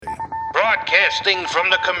Broadcasting from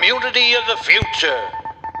the community of the future.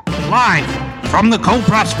 Live from the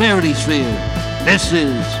co-prosperity sphere, this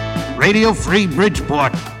is Radio Free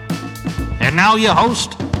Bridgeport. And now your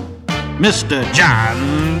host, Mr.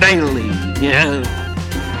 John Daly. Yeah.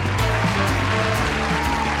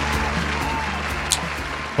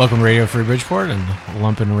 Welcome to Radio Free Bridgeport and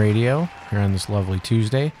Lumpin' Radio here on this lovely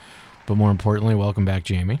Tuesday. But more importantly, welcome back,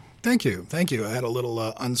 Jamie. Thank you. I had a little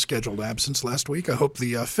unscheduled absence last week. I hope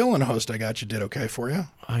the fill-in host I got you did okay for you.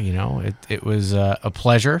 It was a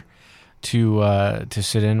pleasure to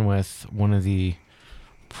sit in with one of the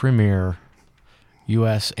premier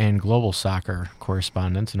U.S. and global soccer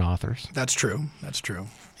correspondents and authors. That's true.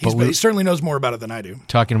 He certainly knows more about it than I do.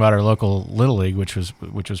 Talking about our local Little League, which was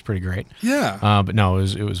pretty great. Yeah. But no,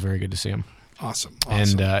 it was very good to see him. Awesome.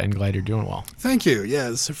 And glad you're doing well. Thank you. Yeah,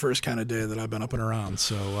 this is the first kind of day that I've been up and around.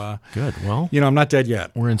 So good. Well, I'm not dead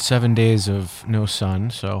yet. We're in 7 days of no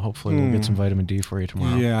sun, so hopefully we'll get some vitamin D for you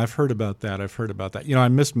tomorrow. Yeah, I've heard about that. I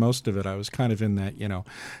missed most of it. I was kind of in that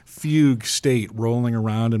fugue state, rolling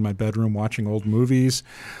around in my bedroom watching old movies,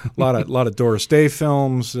 a lot of Doris Day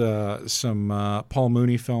films, some Paul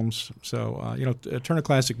Mooney films. So Turner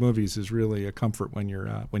Classic Movies is really a comfort when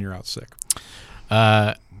you're out sick.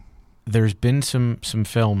 There's been some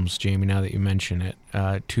films, Jamie, now that you mention it.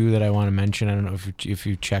 Two that I want to mention, I don't know if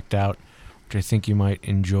you checked out, which I think you might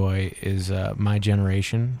enjoy, is My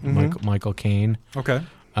Generation, Michael Caine. Okay.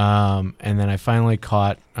 And then I finally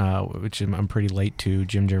caught, which I'm pretty late to,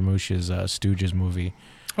 Jim Jarmusch's Stooges movie.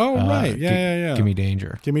 Oh, right. Yeah. Gimme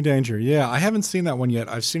Danger. Gimme Danger. Yeah, I haven't seen that one yet.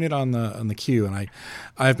 I've seen it on the queue, and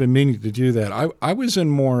I've been meaning to do that. I was in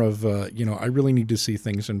more of, I really need to see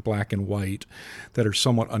things in black and white that are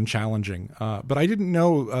somewhat unchallenging. But I didn't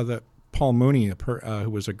know that Paul Mooney, who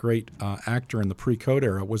was a great actor in the pre-Code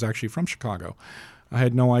era, was actually from Chicago. I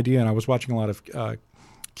had no idea, and I was watching a lot of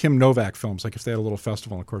Kim Novak films, like if they had a little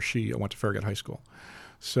festival. And of course, she went to Farragut High School.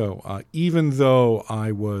 So even though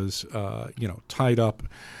I was, tied up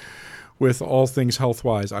with all things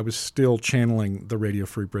health-wise, I was still channeling the Radio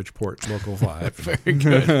Free Bridgeport local vibe. Very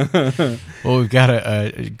good. Well, we've got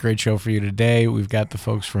a great show for you today. We've got the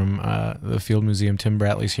folks from the Field Museum. Tim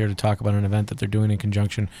Bradley's here to talk about an event that they're doing in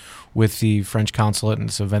conjunction with the French Consulate, and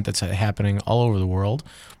it's an event that's happening all over the world.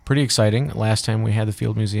 Pretty exciting. Last time we had the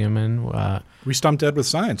Field Museum in... we stumped Ed with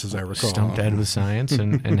science, as I recall. Stumped Ed with science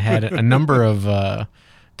and had a number of...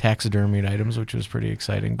 taxidermied items, which was pretty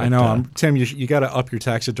exciting. But, I know, Tim. You got to up your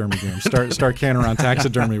taxidermy game. Start canning around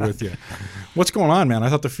taxidermy with you. What's going on, man? I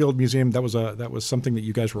thought the Field Museum that was something that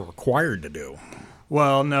you guys were required to do.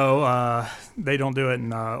 Well, no, they don't do it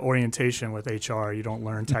in orientation with HR. You don't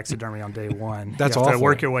learn taxidermy on day one. That's you have awful. to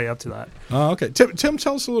work your way up to that. Oh, okay. Tim,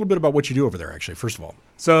 tell us a little bit about what you do over there, actually, first of all.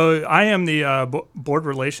 So I am the board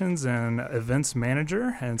relations and events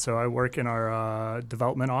manager, and so I work in our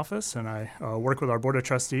development office, and I work with our board of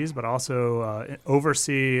trustees, but also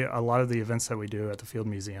oversee a lot of the events that we do at the Field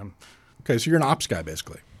Museum. Okay, so you're an ops guy,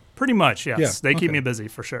 basically. Pretty much, yes. Yeah, they keep me busy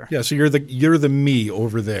for sure. Yeah, so you're the me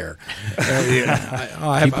over there. Keeping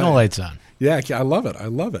the lights on. Yeah, I love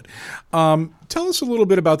it. Tell us a little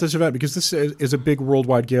bit about this event, because this is a big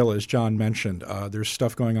worldwide gala, as John mentioned. There's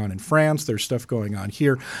stuff going on in France. There's stuff going on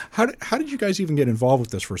here. How did you guys even get involved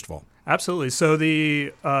with this, first of all? Absolutely. So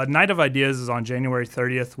the Night of Ideas is on January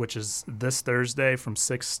 30th, which is this Thursday from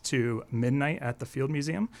 6 to midnight at the Field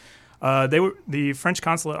Museum. The French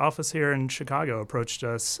Consulate office here in Chicago approached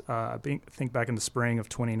us, I think back in the spring of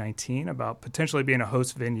 2019, about potentially being a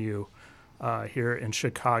host venue here in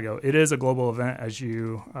Chicago. It is a global event, as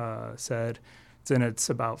you said. It's in its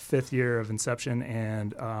about 5th year of inception,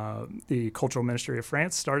 and the Cultural Ministry of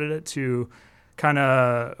France started it to kind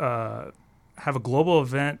of have a global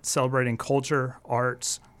event celebrating culture,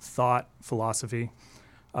 arts, thought, philosophy.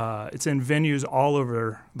 It's in venues all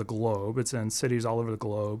over the globe. It's in cities all over the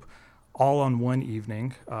globe, all on one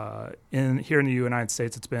evening. Here in the United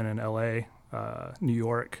States, it's been in L.A., New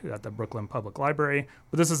York at the Brooklyn Public Library,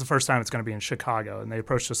 but this is the first time it's going to be in Chicago. And they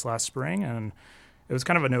approached us last spring, and it was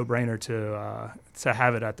kind of a no-brainer to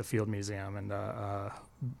have it at the Field Museum and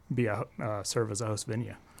serve as a host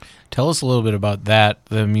venue. Tell us a little bit about that.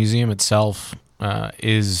 The museum itself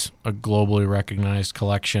is a globally recognized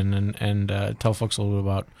collection, and tell folks a little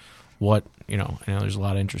bit about what, I know there's a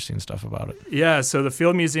lot of interesting stuff about it. Yeah, so the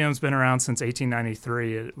Field Museum's been around since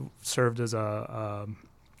 1893. It served as a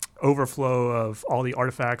overflow of all the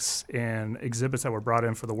artifacts and exhibits that were brought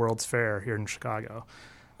in for the World's Fair here in Chicago.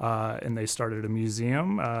 And they started a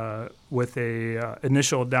museum with a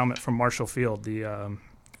initial endowment from Marshall Field, the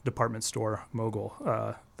department store mogul,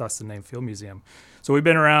 thus the name Field Museum. So we've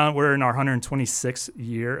been around, we're in our 126th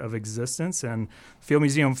year of existence, and Field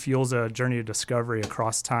Museum fuels a journey of discovery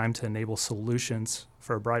across time to enable solutions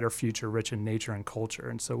for a brighter future rich in nature and culture.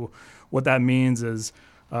 And so what that means is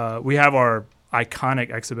we have our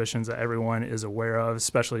iconic exhibitions that everyone is aware of,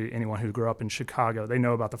 especially anyone who grew up in Chicago. They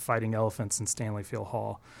know about the Fighting Elephants in Stanley Field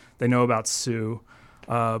Hall. They know about Sioux.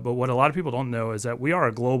 But what a lot of people don't know is that we are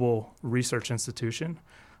a global research institution.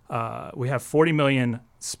 We have 40 million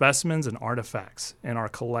specimens and artifacts in our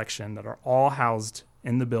collection that are all housed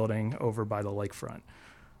in the building over by the lakefront.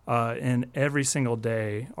 And every single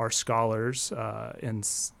day, our scholars and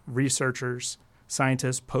researchers,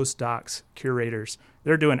 scientists, postdocs, curators,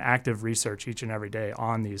 they're doing active research each and every day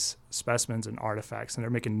on these specimens and artifacts, and they're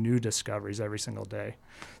making new discoveries every single day.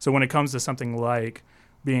 So when it comes to something like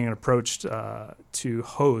being approached to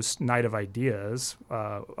host Night of Ideas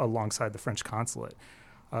alongside the French consulate,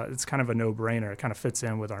 it's kind of a no-brainer. It kind of fits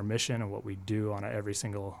in with our mission and what we do on every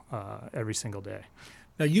single day.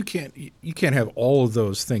 Now you can't have all of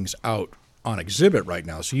those things out on exhibit right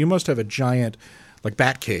now. So you must have a giant like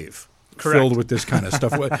bat cave. Correct. Filled with this kind of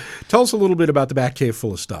stuff. Tell us a little bit about the bat cave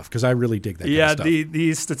full of stuff, because I really dig that kind of stuff. Yeah,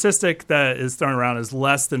 the statistic that is thrown around is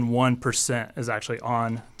less than 1% is actually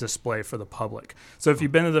on display for the public. So if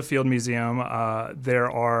you've been to the Field Museum,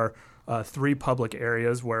 there are 3 public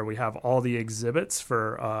areas where we have all the exhibits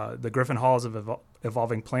for the Griffin Halls of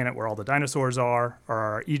Evolving Planet, where all the dinosaurs are, or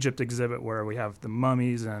our Egypt exhibit, where we have the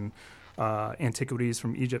mummies and antiquities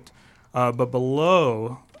from Egypt. But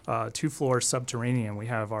below, 2 floors subterranean, we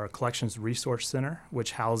have our Collections Resource Center,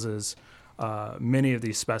 which houses many of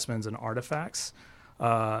these specimens and artifacts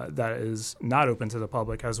that is not open to the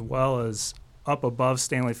public, as well as up above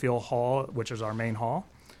Stanley Field Hall, which is our main hall.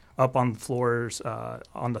 Up on the floors,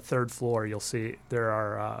 on the 3rd floor, you'll see there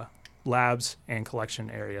are labs and collection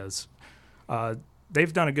areas.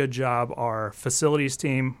 They've done a good job, our facilities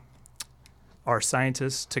team, our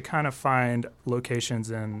scientists, to kind of find locations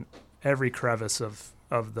in every crevice of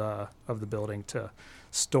the building to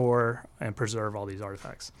store and preserve all these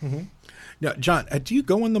artifacts. Mm-hmm. Now, John, do you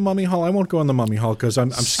go in the Mummy Hall? I won't go in the Mummy Hall because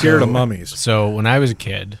I'm scared of mummies. So when I was a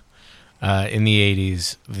kid, in the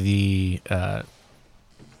 80s, the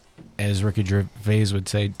as Ricky Gervais would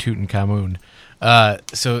say, Tutankhamun.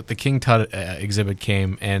 So the King Tut exhibit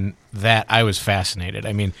came, and that I was fascinated.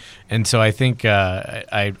 I mean, and so I think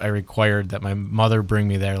I required that my mother bring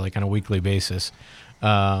me there like on a weekly basis.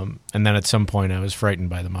 And then at some point I was frightened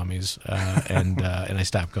by the mummies, and I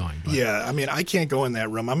stopped going. But. Yeah, I mean, I can't go in that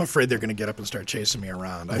room. I'm afraid they're going to get up and start chasing me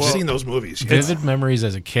around. I've seen those movies. Vivid memories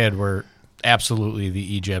as a kid were absolutely the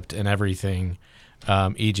Egypt and everything,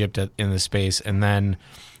 Egypt in the space. And then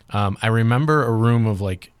I remember a room of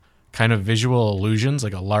like kind of visual illusions,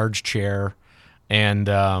 like a large chair, and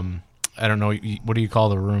I don't know, what do you call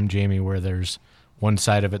the room, Jamie, where there's one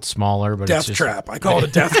side of it smaller, but death it's just... trap. I call it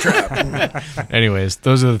a death trap. Anyways,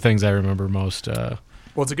 those are the things I remember most. Well,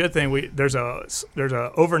 it's a good thing. There's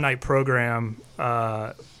a overnight program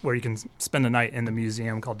where you can spend the night in the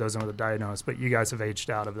museum called Dozing with the Dinos, but you guys have aged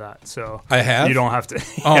out of that, so I have. You don't have to.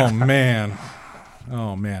 Oh man.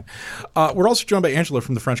 We're also joined by Angela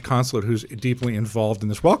from the French consulate, who's deeply involved in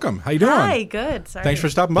this. Welcome. How you doing? Hi. Good. Sorry. Thanks for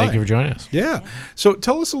stopping by. Thank you for joining us. Yeah. So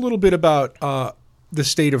tell us a little bit about the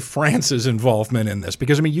state of France's involvement in this,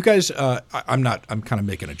 because I mean, you guys. I'm kind of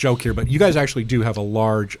making a joke here, but you guys actually do have a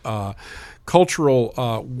large world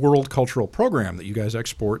cultural program that you guys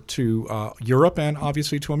export to Europe and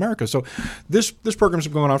obviously to America. So this program's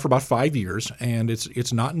been going on for about 5 years, and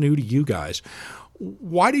it's not new to you guys.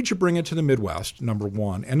 Why did you bring it to the Midwest, number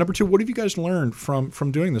one? And number two, what have you guys learned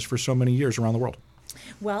from doing this for so many years around the world?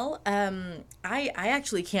 Well, I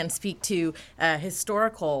actually can't speak to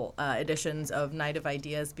historical editions of Night of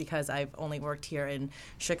Ideas because I've only worked here in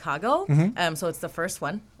Chicago. Mm-hmm. So it's the first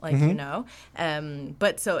one, like you know.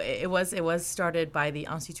 But so it was started by the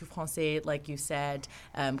Institut Français, like you said,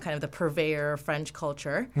 kind of the purveyor of French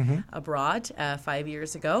culture abroad 5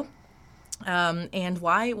 years ago. And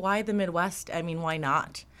why the Midwest? I mean, why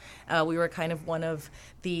not? We were kind of one of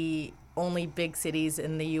the only big cities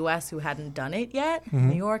in the U.S. who hadn't done it yet. Mm-hmm.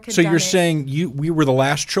 New York had done it. So you're saying we were the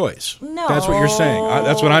last choice? No. That's what you're saying?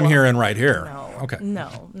 That's what I'm hearing right here. No. Okay.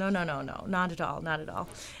 No. Not at all. Not at all.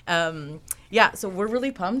 Yeah, so we're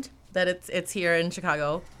really pumped that it's here in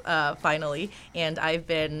Chicago, finally. And I've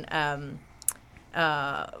been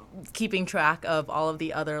keeping track of all of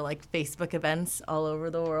the other like Facebook events all over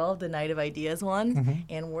the world, the Night of Ideas one,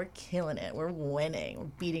 and we're killing it. We're winning. We're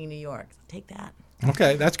beating New York. So take that.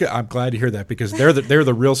 Okay, that's good. I'm glad to hear that because they're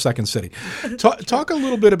the real Second City. Talk a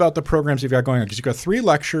little bit about the programs you've got going on because you've got 3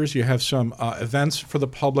 lectures, you have some events for the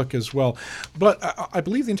public as well. But I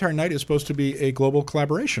believe the entire night is supposed to be a global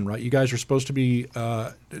collaboration, right? You guys are supposed to be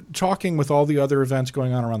talking with all the other events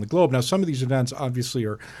going on around the globe. Now, some of these events obviously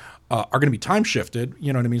are going to be time shifted.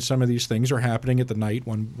 You know what I mean? Some of these things are happening at the night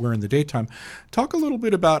when we're in the daytime. Talk a little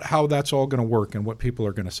bit about how that's all going to work and what people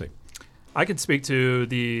are going to see. I can speak to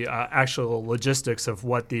the actual logistics of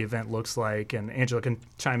what the event looks like, and Angela can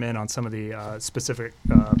chime in on some of the specific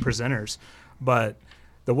presenters. But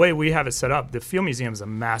the way we have it set up, the Field Museum is a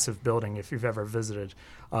massive building if you've ever visited.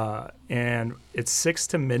 And it's 6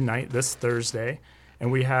 to midnight this Thursday, and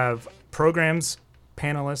we have programs,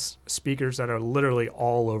 panelists, speakers that are literally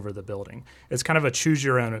all over the building. It's kind of a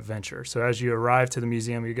choose-your-own adventure. So as you arrive to the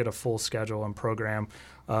museum, you get a full schedule and program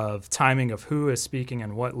of timing of who is speaking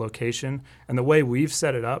and what location. And the way we've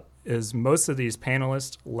set it up is most of these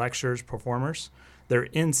panelists, lectures, performers, they're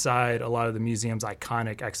inside a lot of the museum's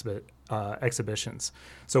iconic exhibitions.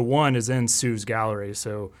 So one is in Sue's gallery,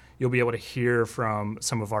 so you'll be able to hear from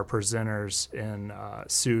some of our presenters in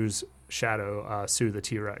Sue's shadow, Sue the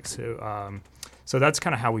T-Rex. So that's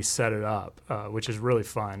kind of how we set it up, which is really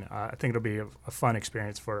fun. I think it'll be a fun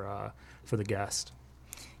experience for the guest.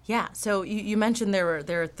 Yeah, so you mentioned there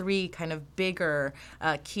are 3 kind of bigger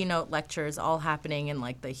keynote lectures all happening in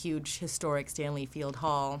like the huge historic Stanley Field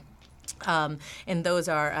Hall. And those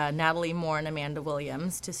are Natalie Moore and Amanda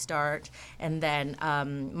Williams to start, and then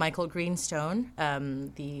Michael Greenstone,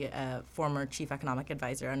 the former chief economic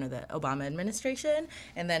advisor under the Obama administration,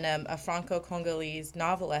 and then a Franco-Congolese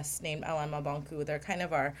novelist named Alain Mabankou. They're kind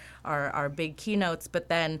of our big keynotes, but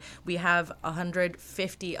then we have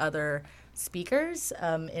 150 other speakers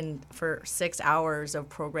for 6 hours of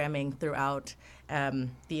programming throughout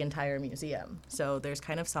the entire museum. So there's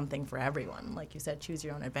kind of something for everyone. Like you said, choose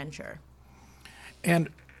your own adventure. And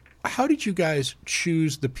how did you guys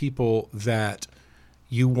choose the people that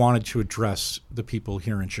you wanted to address the people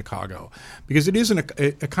here in Chicago? Because it is a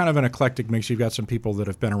kind of an eclectic mix. You've got some people that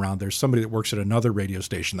have been around. There's somebody that works at another radio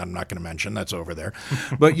station that I'm not going to mention. That's over there.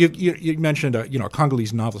 But you mentioned a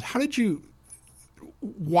Congolese novelist.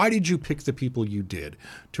 Why did you pick the people you did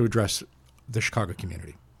to address the Chicago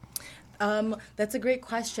community? That's a great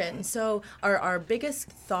question. So our biggest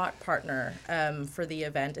thought partner for the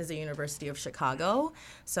event is the University of Chicago.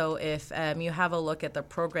 So if you have a look at the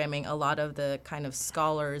programming, a lot of the kind of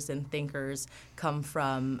scholars and thinkers come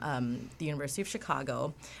from the University of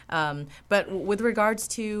Chicago. But with regards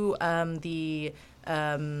to the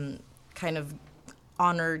kind of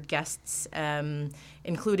honored guests,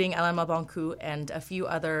 including Alain Mabankou and a few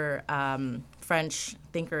other French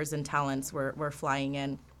thinkers and talents were flying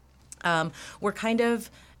in. We're kind of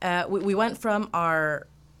we went from our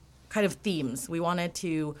kind of themes. We wanted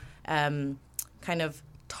to kind of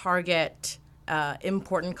target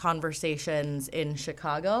important conversations in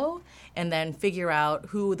Chicago and then figure out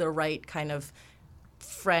who the right kind of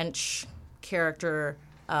French character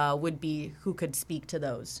would be who could speak to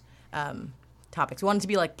those topics. We wanted to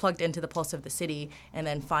be like plugged into the pulse of the city and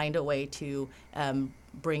then find a way to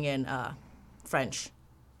bring in French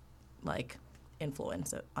like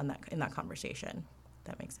influence in that conversation. If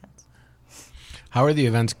that makes sense. How are the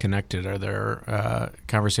events connected? Are there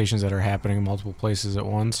conversations that are happening in multiple places at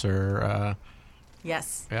once, or?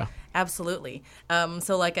 Yes. Yeah. Absolutely.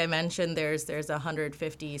 So like I mentioned, there's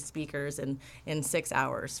 150 speakers in 6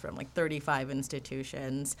 hours from like 35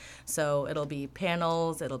 institutions. So it'll be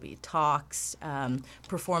panels, it'll be talks,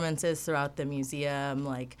 performances throughout the museum,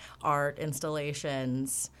 like art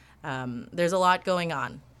installations. There's a lot going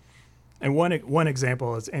on. And one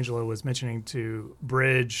example, as Angela was mentioning, to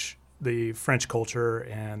bridge the French culture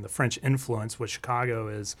and the French influence, which Chicago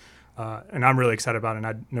is, and I'm really excited about it, and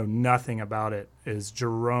I know nothing about it, is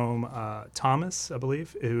Jerome Thomas, I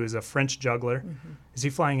believe, who is a French juggler. Mm-hmm. Is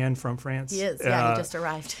he flying in from France? He is, yeah, he just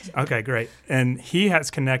arrived. Okay, great. And he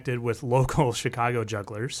has connected with local Chicago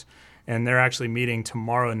jugglers, and they're actually meeting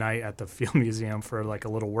tomorrow night at the Field Museum for like a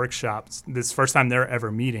little workshop. This is the first time they're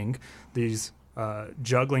ever meeting these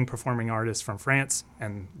juggling performing artists from France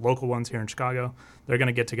and local ones here in Chicago. They're going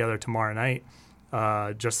to get together tomorrow night,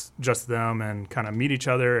 just them, and kind of meet each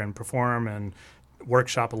other and perform and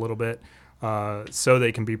workshop a little bit so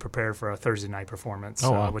they can be prepared for a Thursday night performance,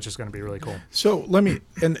 which is going to be really cool. So let me,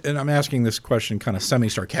 and I'm asking this question kind of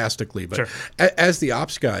semi-sarcastically, but sure. As the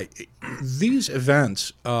ops guy, these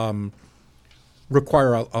events,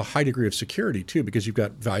 require a high degree of security too, because you've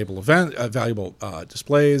got valuable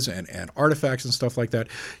displays and artifacts and stuff like that.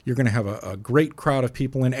 You're going to have a great crowd of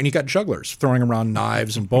people in, and you got jugglers throwing around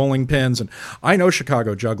knives and bowling pins. And I know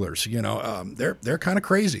Chicago jugglers. They're kind of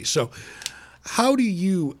crazy. So, how do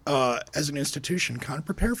you, as an institution, kind of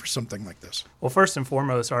prepare for something like this? Well, first and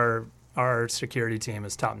foremost, our security team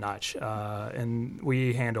is top notch, and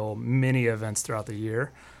we handle many events throughout the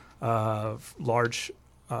year, large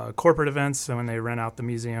corporate events. So when they rent out the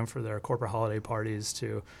museum for their corporate holiday parties,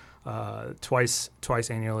 to twice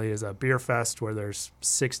annually is a beer fest where there's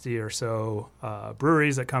 60 or so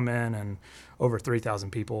breweries that come in, and over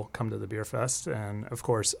 3,000 people come to the beer fest. And of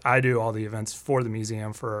course, I do all the events for the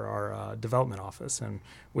museum for our development office, and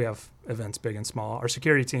we have events big and small. Our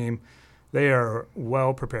security team, they are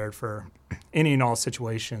well prepared for any and all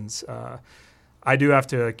situations. I do have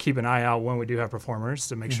to keep an eye out when we do have performers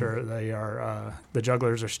to make sure they are the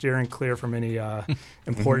jugglers are steering clear from any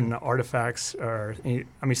important artifacts.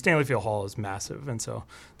 Stanley Field Hall is massive, and so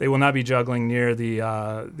they will not be juggling near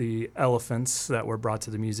the elephants that were brought to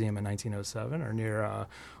the museum in 1907, or near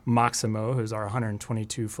Maximo, who's our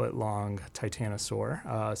 122-foot long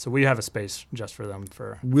titanosaur. So we have a space just for them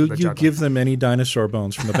for. Will for you juggling. give them any dinosaur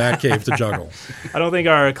bones from the Batcave to juggle? I don't think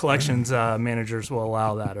our collections managers will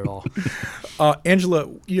allow that at all. Angela,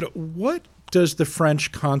 what does the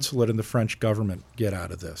French consulate and the French government get out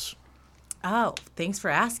of this? Oh, thanks for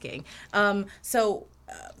asking.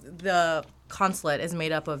 The consulate is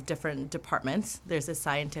made up of different departments. There's a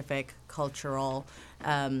scientific, cultural,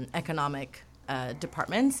 economic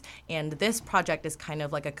departments, and this project is kind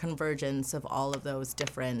of like a convergence of all of those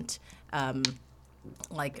different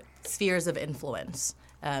spheres of influence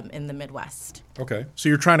in the Midwest. Okay, so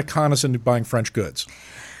you're trying to con us into buying French goods.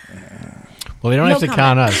 Well, they don't No have to comment.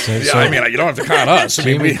 con us. So you don't have to con us.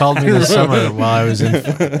 Jamie called me this summer while I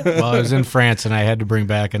was in France, and I had to bring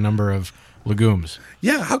back a number of legumes.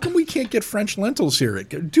 Yeah, how come we can't get French lentils here?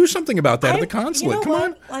 Do something about that at the consulate. Come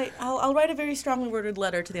on. I'll write a very strongly worded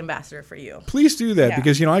letter to the ambassador for you. Please do that, Yeah.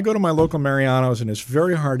 because I go to my local Mariano's and it's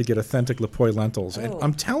very hard to get authentic Lepoy lentils. And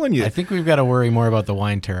I'm telling you, I think we've got to worry more about the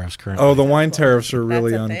wine tariffs currently. oh, the wine tariffs are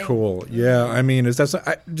really That's a thing. uncool. Yeah, I mean, is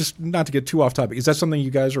that just not to get too off topic? Is that something you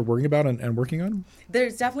guys are worrying about and working on?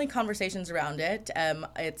 There's definitely conversations around it.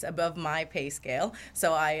 It's above my pay scale,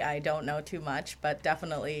 so I don't know too much, but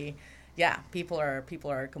definitely. Yeah, people are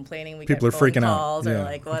complaining. We People get are phone freaking out. calls Yeah, or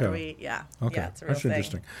like, what okay. are we? Yeah, Okay, yeah, it's a real that's thing.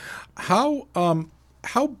 interesting.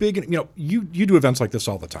 How big? You do events like this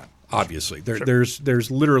all the time. Obviously,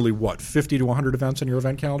 there's literally 50 to 100 events in your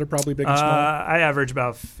event calendar, probably big and small. I average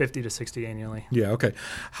about 50 to 60 annually. Yeah. Okay.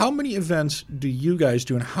 How many events do you guys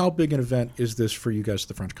do, and how big an event is this for you guys at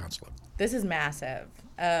the French consulate? This is massive.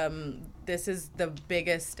 This is the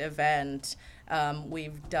biggest event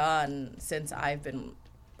we've done since I've been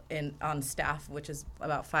on staff, which is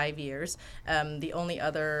about 5 years. The only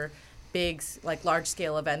other big,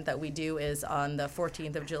 large-scale event that we do is on the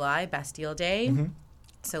 14th of July, Bastille Day. Mm-hmm.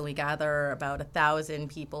 So we gather about 1,000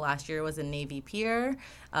 people. Last year was in Navy Pier.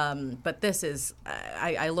 But this is,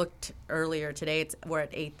 I looked earlier today, we're at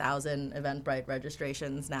 8,000 Eventbrite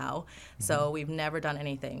registrations now. Mm-hmm. So we've never done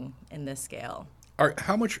anything in this scale.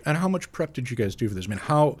 How much prep did you guys do for this? I mean,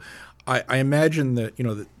 I imagine that,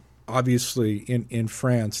 that obviously in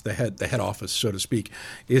France, the head office, so to speak,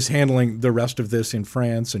 is handling the rest of this in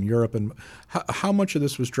France and Europe. And how much of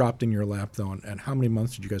this was dropped in your lap, though, and how many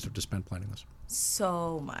months did you guys have to spend planning this?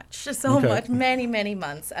 So much, many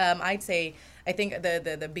months. I think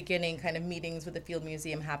the beginning kind of meetings with the Field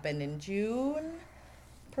Museum happened in June,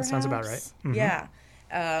 perhaps? That sounds about right. Mm-hmm. Yeah.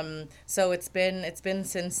 So it's been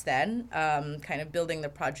since then, kind of building the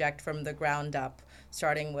project from the ground up,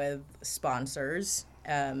 starting with sponsors,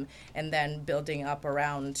 and then building up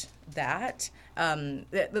around that.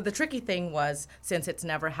 The tricky thing was, since it's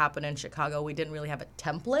never happened in Chicago, we didn't really have a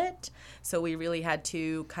template, so we really had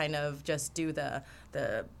to kind of just do the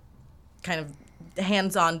kind of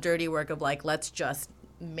hands-on dirty work of let's just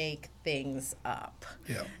make things up.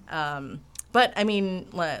 Yeah. But I mean,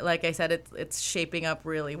 like I said, it's shaping up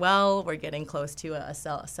really well. We're getting close to a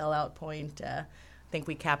sellout point. I think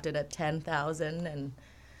we capped it at 10,000, and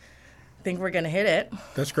I think we're going to hit it.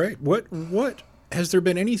 That's great. What has there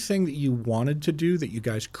been anything that you wanted to do that you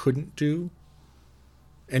guys couldn't do?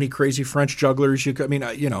 Any crazy French jugglers? You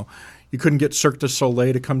couldn't get Cirque du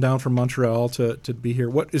Soleil to come down from Montreal to be here.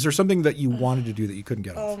 What is there something that you wanted to do that you couldn't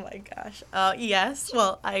get off? Oh my gosh. Yes.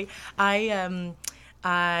 Well,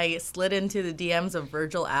 I slid into the DMs of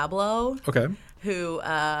Virgil Abloh. Okay. who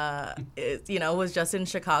was just in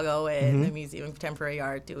Chicago in the Museum of Contemporary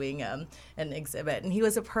Art doing an exhibit, and he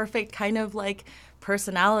was a perfect kind of like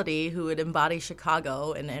personality who would embody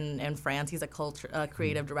Chicago and France. He's a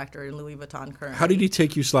creative director in Louis Vuitton currently. How did he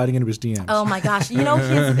take you sliding into his DMs? Oh my gosh!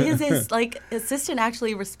 His like assistant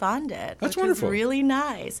actually responded. That's which wonderful. Was really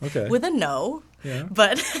nice. Okay. With a no. Yeah.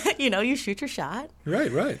 But you shoot your shot.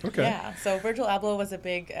 Right. Okay. Yeah. So Virgil Abloh was a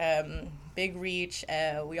big reach.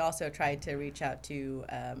 We also tried to reach out to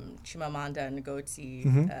Chimamanda Ngozi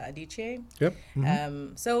Adichie. Yep.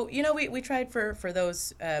 So we tried for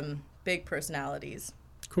those big personalities.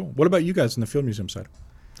 Cool. What about you guys in the Field Museum side?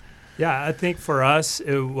 Yeah, I think for us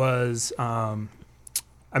it was.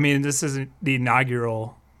 This is the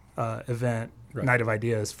inaugural event. Right. Night of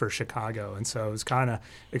Ideas for Chicago, and so it was kind of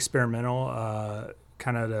experimental,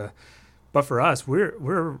 but for us,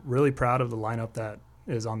 we're really proud of the lineup that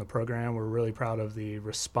is on the program. We're really proud of the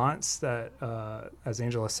response that, as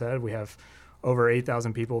Angela said, we have over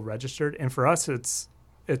 8,000 people registered, and for us, it's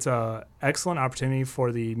a excellent opportunity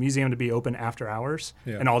for the museum to be open after hours,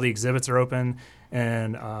 and all the exhibits are open,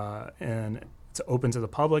 and it's open to the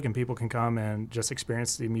public, and people can come and just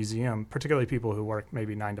experience the museum, particularly people who work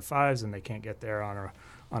maybe 9 to 5s and they can't get there on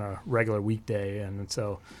a regular weekday. And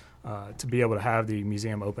so to be able to have the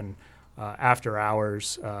museum open after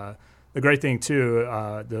hours. The great thing, too,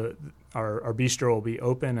 our bistro will be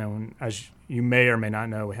open, and as you may or may not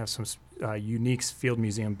know, we have some unique Field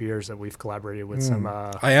Museum beers that we've collaborated with some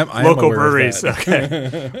local breweries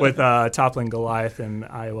with Toppling Goliath in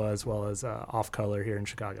Iowa, as well as Off Color here in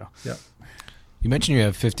Chicago. Yeah. You mentioned you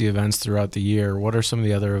have 50 events throughout the year. What are some of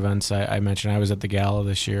the other events? I mentioned I was at the gala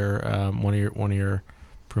this year, one of your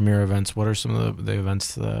premier events. What are some of the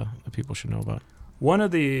events that people should know about? One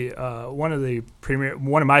of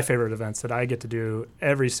my favorite events that I get to do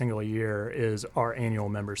every single year is our annual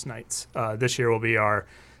Members Nights. This year will be our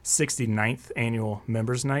 69th annual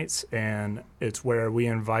Members Nights, and it's where we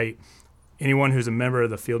invite anyone who's a member of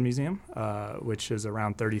the Field Museum, which is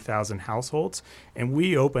around 30,000 households, and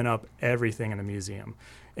we open up everything in the museum.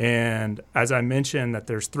 And as I mentioned, that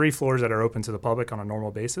there's 3 floors that are open to the public on a normal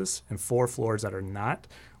basis and 4 floors that are not.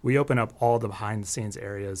 We open up all the behind-the-scenes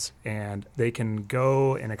areas, and they can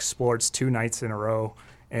go and explore. It's 2 nights in a row,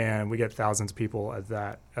 and we get thousands of people at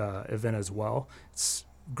that event as well. It's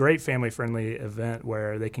great family-friendly event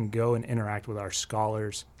where they can go and interact with our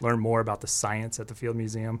scholars, learn more about the science at the Field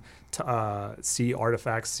Museum, see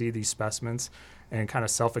artifacts, see these specimens, and kind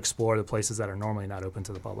of self-explore the places that are normally not open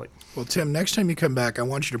to the public. Well, Tim, next time you come back, I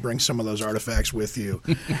want you to bring some of those artifacts with you,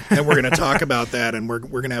 and we're going to talk about that, and we're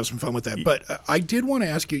going to have some fun with that. But I did want to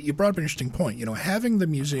ask you, you brought up an interesting point. Having the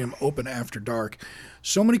museum open after dark,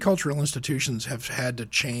 so many cultural institutions have had to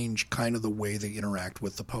change kind of the way they interact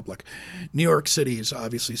with the public. New York City has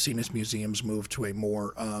obviously seen its museums move to a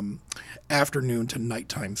more afternoon to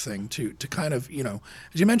nighttime thing to kind of,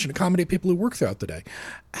 as you mentioned, accommodate people who work throughout the day.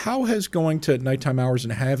 How has going to nighttime hours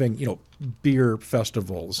and having, beer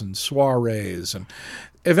festivals and soirees and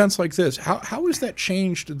events like this, how has that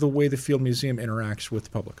changed the way the Field Museum interacts with the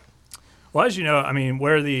public? Well, as you know, I've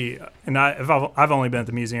only been at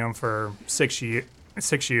the museum for 6 years.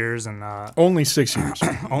 6 years and only 6 years.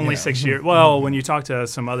 Only 6 years. Well, when you talk to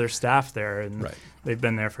some other staff there, and they've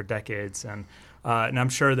been there for decades, and I'm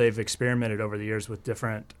sure they've experimented over the years with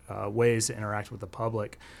different ways to interact with the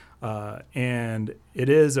public. And it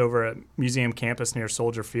is over at Museum Campus near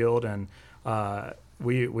Soldier Field, and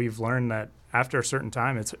we've learned that after a certain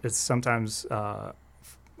time, it's sometimes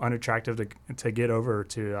unattractive to get over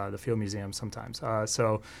to the Field Museum sometimes.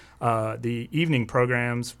 So the evening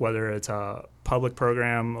programs, whether it's a public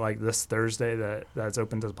program like this Thursday that's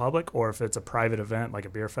open to the public, or if it's a private event like a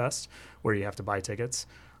beer fest where you have to buy tickets,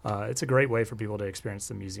 it's a great way for people to experience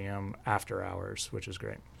the museum after hours, which is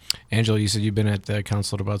great. Angela, you said you've been at the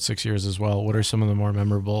council about 6 years as well. What are some of the more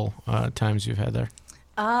memorable times you've had there?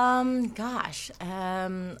 I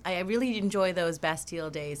really enjoy those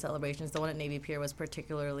Bastille Day celebrations. The one at Navy Pier was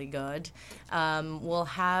particularly good. We'll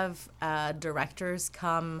have directors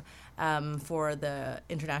come for the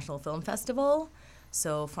International Film Festival.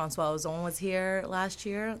 So Francois Ozon was here last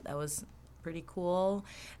year. That was pretty cool.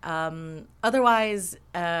 Otherwise,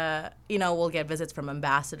 we'll get visits from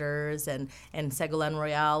ambassadors, and Ségolène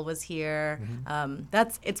Royal was here.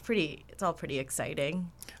 It's all pretty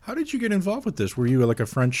exciting. How did you get involved with this? Were you like a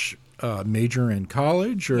French major in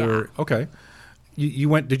college, or yeah. Okay? You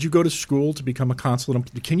went? Did you go to school to become a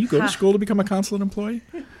consulate? Can you go to school to become a consulate employee?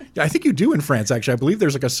 Yeah, I think you do in France. Actually, I believe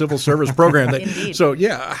there's like a civil service program. Indeed. So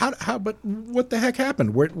yeah, how? But what the heck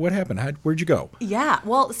happened? What happened? Where'd you go? Yeah,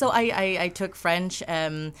 well, so I took French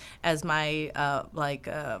as my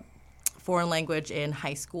foreign language in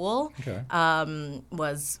high school. Okay.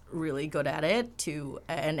 Was really good at it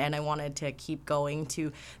and I wanted to keep going,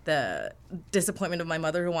 to the disappointment of my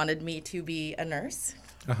mother, who wanted me to be a nurse.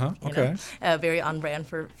 Okay. Very on brand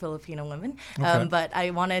for Filipino women. Okay. But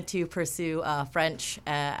I wanted to pursue French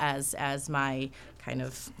as my kind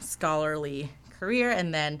of scholarly career,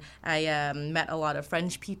 and then I met a lot of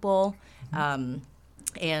French people.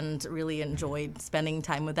 And really enjoyed spending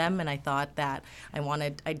time with them, and I thought that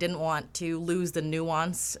I didn't want to lose the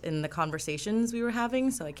nuance in the conversations we were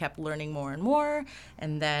having, so I kept learning more and more,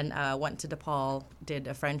 and then went to DePaul, did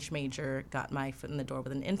a French major, got my foot in the door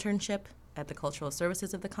with an internship at the Cultural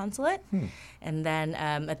Services of the Consulate, and then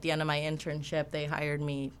at the end of my internship, they hired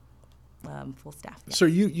me full staff. Yeah. So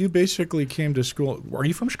you basically came to school. Are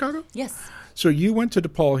you from Chicago? Yes. So you went to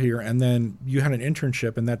DePaul here, and then you had an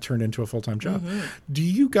internship, and that turned into a full-time job. Do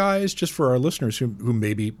you guys, just for our listeners who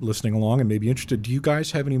may be listening along and may be interested, do you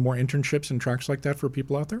guys have any more internships and tracks like that for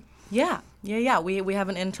people out there? Yeah. We have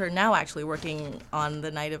an intern now actually working on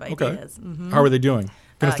the Night of Ideas. Okay. How are they doing?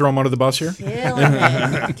 Going to throw them under the bus here? Killing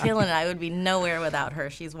it. I would be nowhere without her.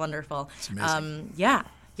 She's wonderful. It's amazing.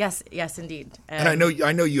 Yes, indeed. And I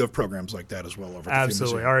know you have programs like that as well over at the Film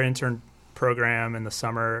Absolutely. Museum. Our intern program in the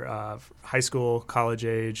summer, high school, college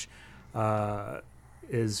age,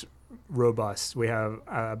 is robust. We have,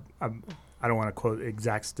 I don't want to quote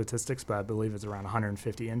exact statistics, but I believe it's around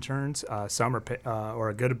 150 interns. Some are, or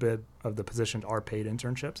a good bit of the positions are paid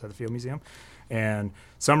internships at the Field Museum. And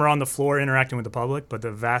some are on the floor interacting with the public, but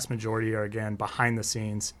the vast majority are, again, behind the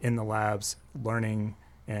scenes in the labs, learning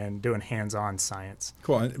and doing hands-on science.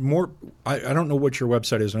 Cool. And more, I don't know what your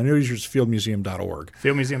website is. I know yours is fieldmuseum.org.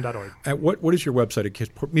 Fieldmuseum.org. What is your website in case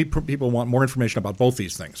people want more information about both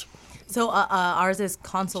these things? So ours is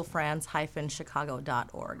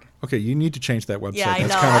consulfrance-chicago.org. Okay, you need to change that website. Yeah, I know.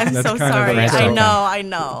 That's I'm so kind sorry. of I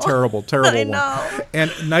know. Terrible I one. know.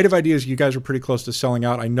 And Night of Ideas, you guys are pretty close to selling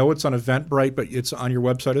out. I know it's on Eventbrite, but it's on your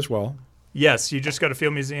website as well. Yes, you just go to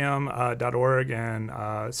fieldmuseum.org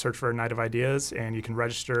and search for Night of Ideas, and you can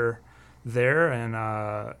register there,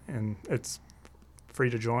 and it's free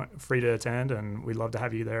to attend, and we'd love to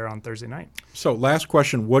have you there on Thursday night. So, last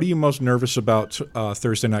question: what are you most nervous about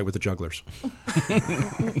Thursday night with the Jugglers?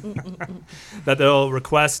 That they'll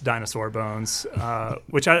request dinosaur bones,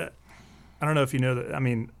 which I don't know if you know that. I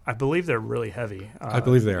mean, I believe they're really heavy. I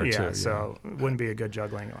believe they are too. Yeah. So it wouldn't be a good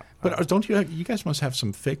juggling. But don't you guys must have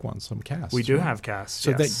some fake ones, some casts? We do have casts.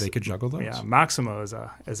 So yes. they could juggle those. Yeah, Maximo is a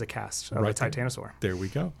cast of a Right Titanosaur. There we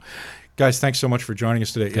go. Guys, thanks so much for joining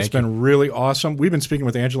us today. It's Thank been really awesome. We've been speaking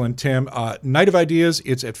with Angela and Tim. Night of Ideas,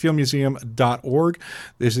 it's at fieldmuseum.org.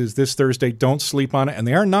 This is this Thursday. Don't sleep on it. And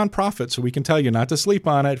they are nonprofit, so we can tell you not to sleep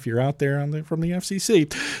on it if you're out there from the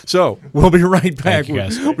FCC. So we'll be right back. Thank you,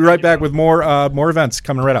 guys. We'll be right back with more events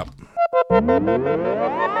coming right up.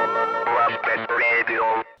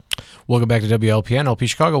 Welcome back to WLPN, LP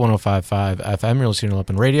Chicago 105.5 FM. You're listening to Up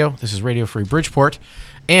in Radio. This is Radio Free Bridgeport.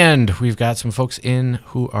 And we've got some folks in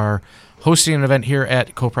who are hosting an event here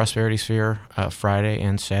at Co-Prosperity Sphere Friday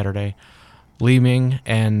and Saturday. Lee Ming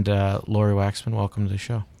and Lori Waxman, welcome to the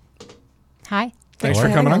show. Hi. Thanks for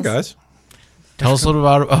coming on, guys. Tell us a little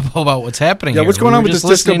bit about what's happening here. What's going on We were with just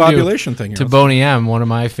this listening discombobulation thing here? To Boney M., one of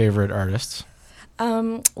my favorite artists.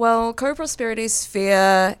 Well, Co-Prosperity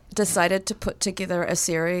Sphere decided to put together a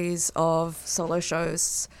series of solo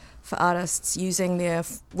shows for artists using their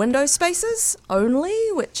window spaces only,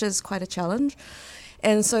 which is quite a challenge.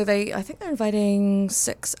 And so I think they're inviting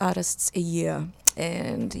 6 artists a year.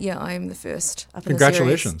 And yeah, I'm the first up in the series.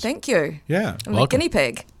 Congratulations. Thank you. Yeah. I'm the guinea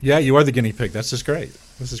pig. Yeah, you are the guinea pig. This is great.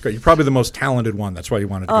 You're probably the most talented one. That's why you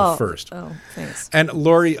wanted to go first. Oh, thanks. And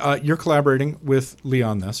Lori, you're collaborating with Lee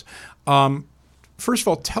on this. First of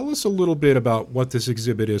all, tell us a little bit about what this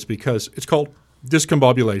exhibit is, because it's called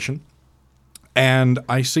Discombobulation. And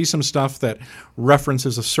I see some stuff that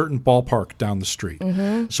references a certain ballpark down the street.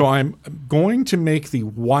 Mm-hmm. So I'm going to make the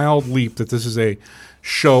wild leap that this is a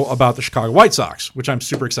show about the Chicago White Sox, which I'm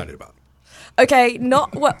super excited about. Okay,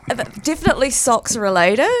 definitely Sox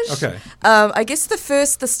related. Okay. I guess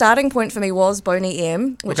the starting point for me was Boney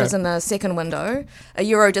M, which is in the second window, a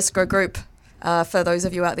Euro disco group, for those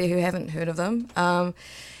of you out there who haven't heard of them. And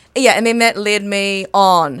then that led me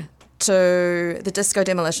on to the disco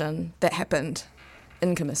demolition that happened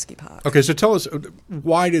in Comiskey Park. Okay, so tell us a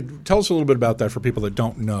little bit about that for people that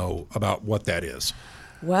don't know about what that is.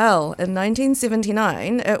 Well, in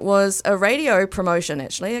 1979, it was a radio promotion,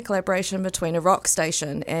 actually, a collaboration between a rock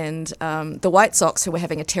station and the White Sox, who were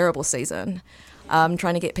having a terrible season,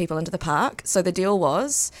 trying to get people into the park. So the deal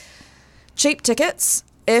was cheap tickets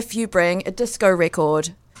if you bring a disco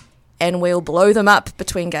record and we'll blow them up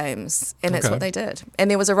between games. And that's Okay. what they did.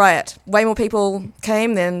 And there was a riot. Way more people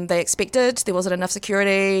came than they expected. There wasn't enough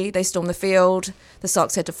security. They stormed the field. The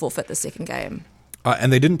Sox had to forfeit the second game.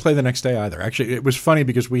 And they didn't play the next day either. Actually, it was funny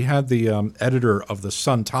because we had the editor of the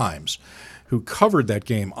Sun-Times who covered that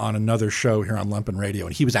game on another show here on Lempin Radio,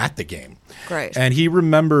 and he was at the game. Great. And he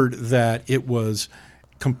remembered that it was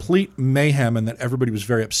complete mayhem and that everybody was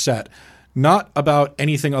very upset, not about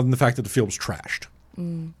anything other than the fact that the field was trashed.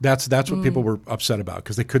 That's what people were upset about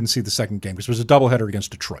because they couldn't see the second game because it was a doubleheader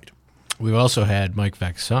against Detroit. We've also had Mike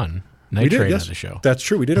Veck's son, We Night did, Train, yes. on the show, That's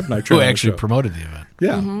true. We did have Night Train who on the actually show. promoted the event.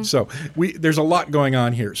 Yeah. So there's a lot going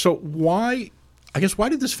on here. So why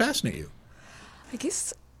did this fascinate you? I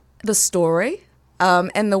guess the story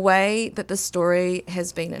and the way that the story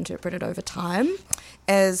has been interpreted over time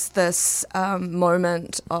as this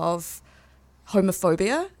moment of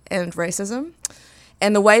homophobia and racism,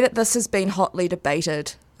 and the way that this has been hotly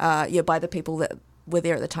debated by the people that were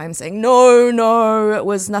there at the time saying, no, it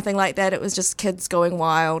was nothing like that. It was just kids going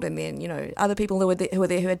wild. And then, other people who were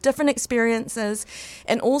there who had different experiences,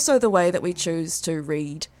 and also the way that we choose to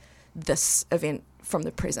read this event from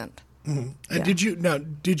the present. And Yeah. did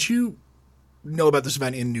you know about this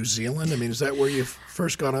event in New Zealand? I mean, is that where you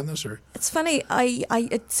first got on this, or? It's funny. I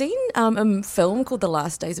had seen a film called The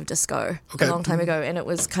Last Days of Disco Okay. a long time ago, and it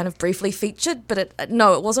was kind of briefly featured, but it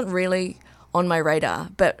wasn't really on my radar.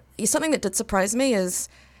 But something that did surprise me is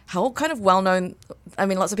how kind of well known. I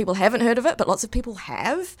mean, lots of people haven't heard of it, but lots of people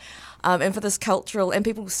have. And for this cultural, and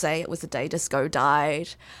people say it was the day disco died,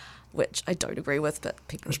 which I don't agree with, but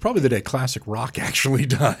people. It was probably the day classic rock actually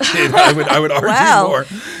died. I would argue Wow.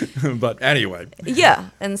 more. But anyway. Yeah,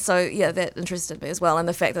 and so that interested me as well, and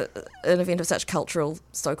the fact that an event of such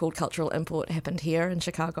so-called cultural import happened here in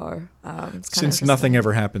Chicago. It's kind of Since interesting. nothing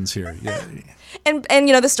ever happens here. Yeah. and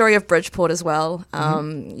the story of Bridgeport as well.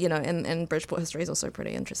 And Bridgeport history is also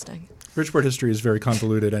pretty interesting. Bridgeport history is very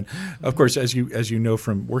convoluted, and of course, as you know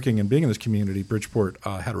from working and being in this community, Bridgeport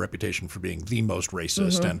had a reputation for being the most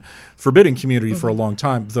racist and forbidding community for a long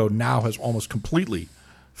time. Though now has almost completely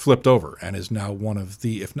flipped over and is now one of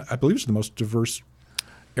the, if not, I believe it's the most diverse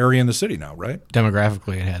area in the city now, right?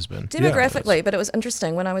 Demographically, it has been. Demographically, but it was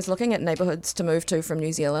interesting when I was looking at neighbourhoods to move to from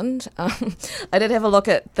New Zealand. I did have a look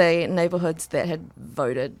at the neighbourhoods that had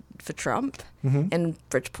voted for Trump, and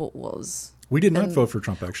Bridgeport was. We did not vote for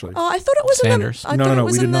Trump, actually. Oh, I thought it was Sanders. in the. I thought it No,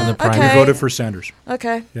 was we did in not. the. The primary. Okay. We voted for Sanders.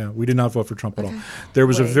 Okay. Yeah, we did not vote for Trump at all. There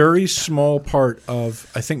was a Wait. very small part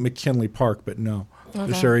of, I think, McKinley Park, but no,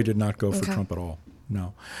 this Okay. area did not go for Okay. Trump at all.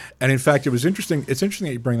 No. And in fact, it was interesting. It's interesting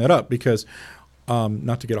that you bring that up because,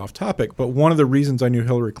 not to get off topic, but one of the reasons I knew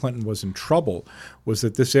Hillary Clinton was in trouble was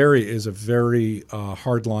that this area is a very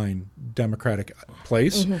hardline Democratic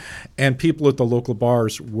place, and people at the local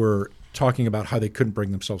bars were talking about how they couldn't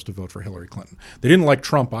bring themselves to vote for Hillary Clinton. They didn't like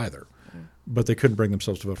Trump either, but they couldn't bring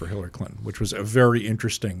themselves to vote for Hillary Clinton, which was a very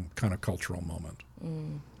interesting kind of cultural moment.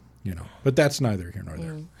 But that's neither here nor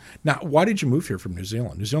there. Now, why did you move here from New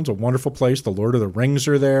Zealand? New Zealand's a wonderful place. The Lord of the Rings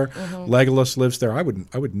are there. Legolas lives there. I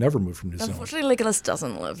would never move from New Zealand. Unfortunately, Legolas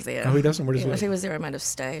doesn't live there. Oh, he doesn't? Where does he Yeah, live? if he was there, I might have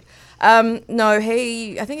stayed. No, I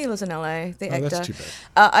think he lives in LA, the Oh, actor. that's too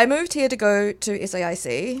bad. I moved here to go to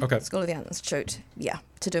SAIC, Okay. School of the Art Institute,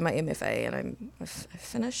 to do my MFA, and I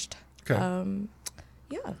finished. Okay.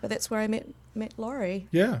 But that's where I met Laurie.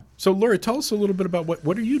 Yeah. So, Laura, tell us a little bit about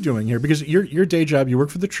what are you doing here? Because your day job, you work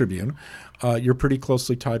for the Tribune. You're pretty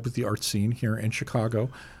closely tied with the art scene here in Chicago.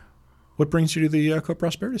 What brings you to the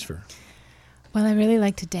Co-Prosperity Sphere? Well, I really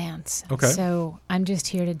like to dance. Okay. So I'm just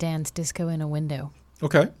here to dance disco in a window.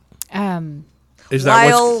 Okay. Um, Is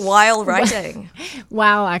that While writing.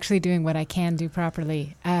 while actually doing what I can do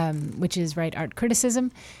properly, which is write art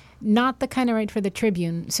criticism. Not the kind of write for the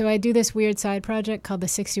Tribune. So I do this weird side project called the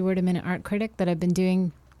 60 Word a Minute Art Critic that I've been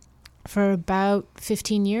doing for about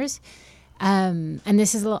 15 years. And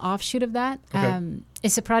this is a little offshoot of that. Okay.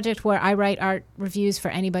 It's a project where I write art reviews for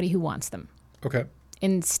anybody who wants them, Okay.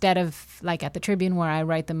 instead of like at the Tribune where I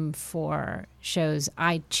write them for shows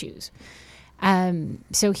I choose.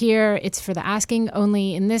 So here it's for the asking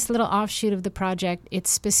only. In this little offshoot of the project,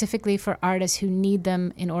 it's specifically for artists who need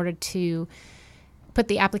them in order to put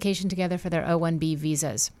the application together for their O1B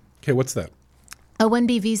visas. Okay, what's that?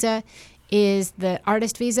 O1B visa is the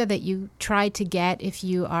artist visa that you try to get if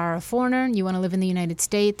you are a foreigner, you want to live in the United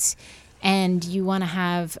States, and you want to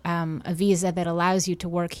have a visa that allows you to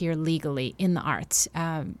work here legally in the arts,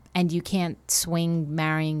 and you can't swing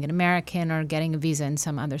marrying an American or getting a visa in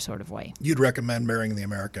some other sort of way. You'd recommend marrying the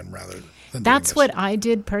American rather than That's doing this. what I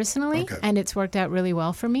did personally, Okay. and it's worked out really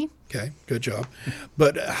well for me. Okay, good job.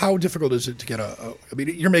 But how difficult is it to get I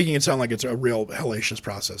mean, you're making it sound like it's a real hellacious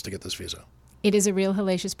process to get this visa. It is a real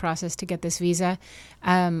hellacious process to get this visa.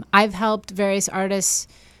 I've helped various artists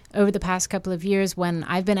over the past couple of years when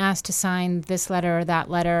I've been asked to sign this letter or that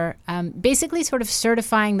letter, basically sort of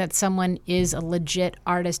certifying that someone is a legit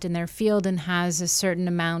artist in their field and has a certain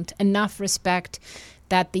amount, enough respect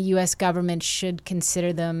that the U.S. government should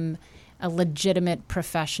consider them a legitimate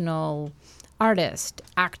professional artist,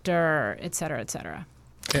 actor, et cetera, et cetera.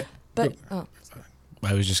 But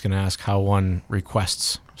I was just going to ask how one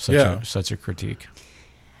requests such a critique.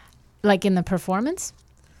 Like in the performance?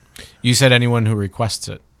 You said anyone who requests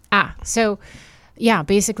it. So yeah,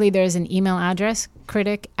 basically there's an email address,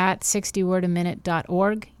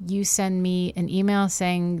 critic@60wordaminute.org. You send me an email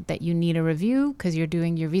saying that you need a review because you're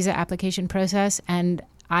doing your visa application process, and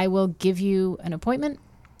I will give you an appointment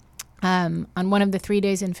on one of the 3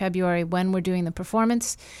 days in February when we're doing the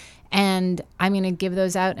performance, and I'm going to give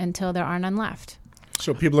those out until there are none left.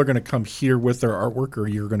 So people are going to come here with their artwork, or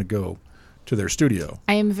you're going to go to their studio?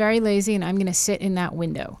 I am very lazy, and I'm going to sit in that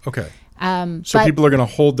window. Okay. So So people are going to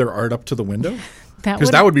hold their art up to the window?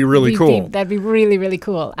 Because that would be really cool. That'd be really, really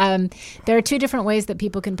cool. There are two different ways that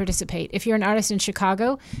people can participate. If you're an artist in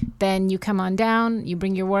Chicago, then you come on down, you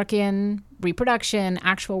bring your work in, reproduction,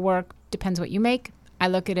 actual work, depends what you make. I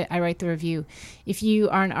look at it, I write the review. If you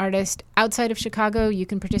are an artist outside of Chicago, you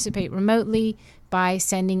can participate remotely by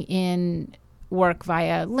sending in work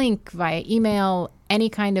via link, via email, any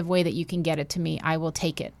kind of way that you can get it to me. I will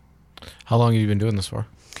take it. How long have you been doing this for?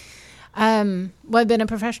 Well, I've been a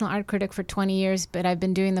professional art critic for 20 years, but I've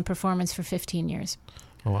been doing the performance for 15 years.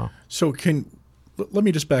 Oh, wow. So let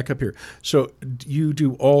me just back up here. So you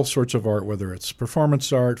do all sorts of art, whether it's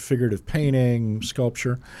performance art, figurative painting,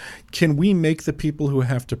 sculpture. Can we make the people who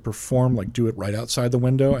have to perform do it right outside the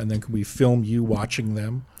window, and then can we film you watching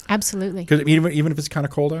them? Absolutely. Because even if it's kind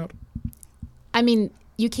of cold out? I mean,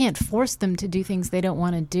 you can't force them to do things they don't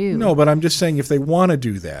want to do. No, but I'm just saying if they want to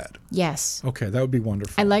do that. Yes. Okay, that would be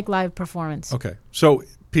wonderful. I like live performance. Okay. So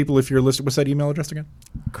people, if you're listening, what's that email address again?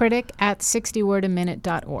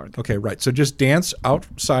 critic@60wordaminute.org. Okay, right. So just dance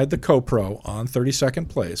outside the CoPro on 32nd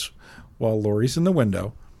Place while Lori's in the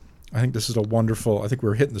window. I think this is a wonderful, I think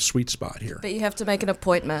we're hitting the sweet spot here. But you have to make an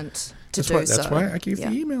appointment to That's do so. why I gave the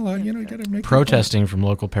email out. You got to make Protesting from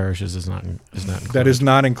local parishes is not included. That is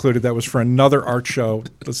not included. That was for another art show.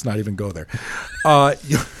 Let's not even go there.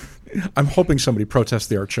 I'm hoping somebody protests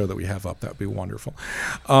the art show that we have up. That would be wonderful.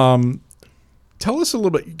 Tell us a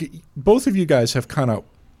little bit. Both of you guys have kind of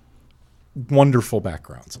wonderful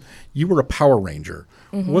backgrounds. You were a Power Ranger.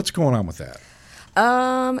 Mm-hmm. What's going on with that?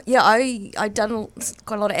 I done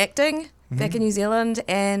quite a lot of acting back in New Zealand,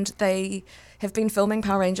 and they have been filming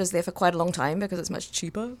Power Rangers there for quite a long time because it's much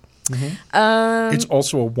cheaper. It's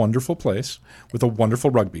also a wonderful place with a wonderful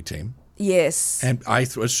rugby team. Yes. And I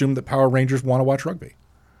assume that Power Rangers want to watch rugby.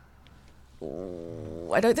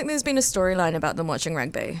 I don't think there's been a storyline about them watching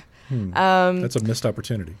rugby. That's a missed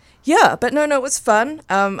opportunity. Yeah, but no, it was fun.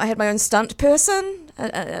 I had my own stunt person,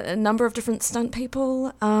 a number of different stunt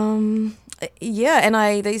people. And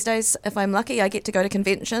these days, if I'm lucky, I get to go to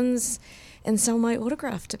conventions and sell my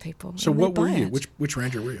autograph to people. So and they what were buy you? it. Which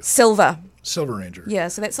Ranger were you? Silver. Silver Ranger. Yeah,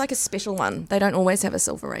 so that's like a special one. They don't always have a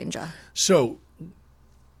Silver Ranger. So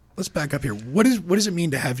let's back up here. What does it mean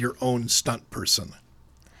to have your own stunt person?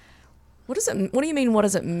 What do you mean? What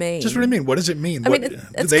does it mean? Just what I mean. What does it mean? I mean,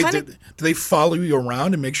 Do they follow you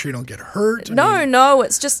around and make sure you don't get hurt? No,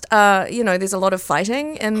 it's just there's a lot of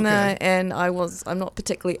fighting in Okay. and I'm not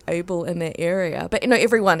particularly able in that area. But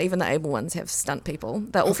everyone, even the able ones, have stunt people.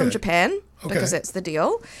 They're all from Okay. Japan because that's the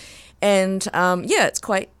deal. And it's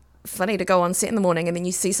quite funny to go on set in the morning and then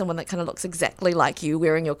you see someone that kind of looks exactly like you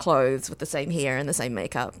wearing your clothes with the same hair and the same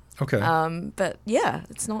makeup. Okay. But yeah,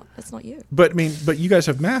 it's not you. But you guys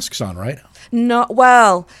have masks on, right? No,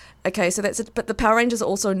 well, okay, so that's it. But the Power Rangers are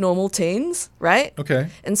also normal teens, right? Okay.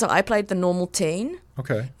 And so I played the normal teen.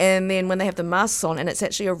 Okay. And then when they have the masks on, and it's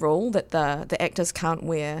actually a rule that the actors can't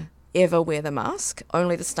ever wear the mask.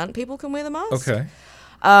 Only the stunt people can wear the mask. Okay.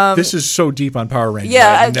 This is so deep on Power Rangers.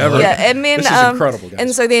 Yeah, and then this is incredible, guys.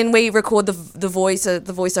 And so then we record the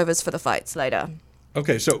voiceovers for the fights later.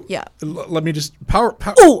 Okay, so Yeah. let me just power.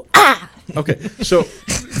 Ooh, ah! Okay, so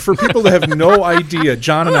for people that have no idea,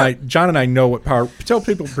 John and I know what Power. Tell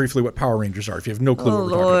people briefly what Power Rangers are if you have no clue Oh what we're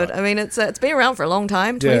talking Lord! about. I mean, it's been around for a long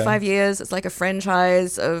time, 25 years. It's like a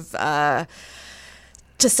franchise of to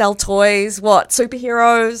sell toys. What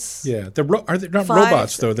superheroes? Yeah, they're are they not Five.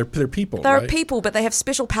 robots though? They're people. They're right? people, but they have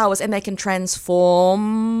special powers and they can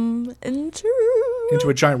transform into Into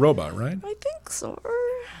a giant robot, right? I think so.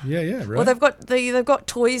 Yeah, right. Well, they've got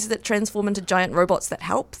toys that transform into giant robots that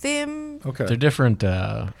help them. okay. They're different.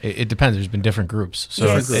 It depends. There's been different groups. So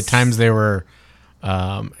Yes. at times they were,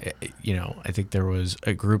 I think there was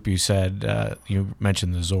a group. You said you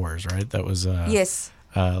mentioned the Zors, right? That was Yes.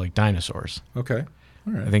 like dinosaurs. Okay.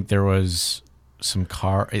 All right. I think there was some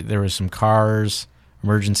cars,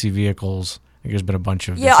 emergency vehicles. I think there's been a bunch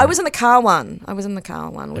of. Yeah, I different- was in the car one.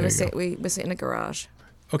 We There you go. we were set in a garage.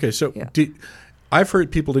 Okay, so Yeah. I've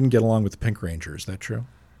heard people didn't get along with the Pink Ranger. Is that true?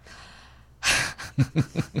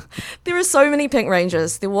 There are so many Pink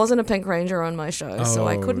Rangers. There wasn't a Pink Ranger on my show, so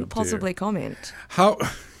I Oh, couldn't dear. possibly comment.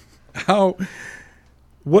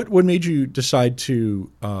 What made you decide to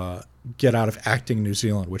get out of acting in New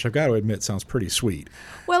Zealand, which I've got to admit sounds pretty sweet,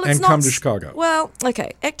 Well, it's and not come to Chicago? Well,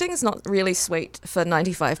 okay, acting is not really sweet for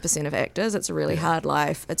 95% of actors. It's a really hard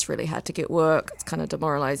life. It's really hard to get work. It's kind of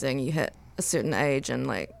demoralizing. You hit a certain age and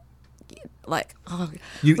You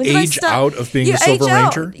when did I age start- out of being you a Silver age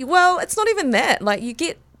out. Ranger? Well, it's not even that. Like you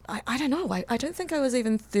get, I don't know. I don't think I was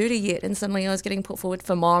even 30 yet, and suddenly I was getting put forward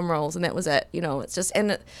for mom roles, and that was it. It's just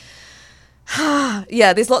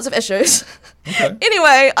yeah. There's lots of issues. Okay.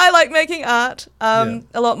 Anyway, I like making art a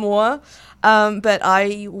lot more, but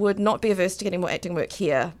I would not be averse to getting more acting work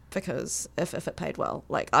here because if it paid well,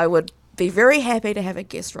 like I would be very happy to have a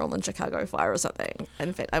guest role in Chicago Fire or something.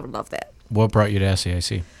 In fact, I would love that. What brought you to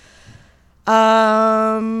SAIC?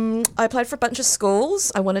 I applied for a bunch of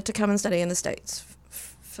schools. I wanted to come and study in the States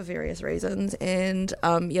for various reasons. And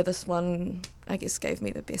this one, I guess, gave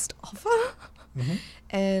me the best offer. Mm-hmm.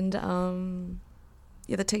 And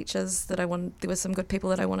the teachers that I wanted, there were some good people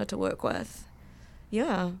that I wanted to work with.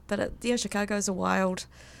 Yeah, but Chicago's a wild,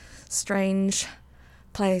 strange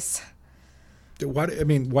place. Why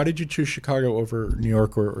did you choose Chicago over New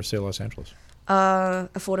York or say Los Angeles?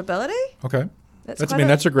 Affordability? Okay. That's a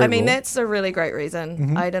great rule. That's a really great reason.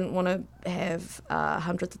 Mhm. I didn't want to have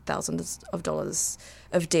hundreds of thousands of dollars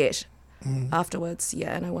of debt afterwards.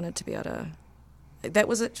 Yeah, and I wanted to be able to. That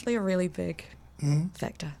was actually a really big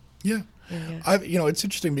factor. Yeah. Yeah. It's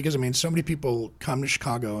interesting because so many people come to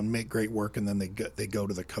Chicago and make great work, and then they go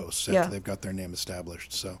to the coast after they've got their name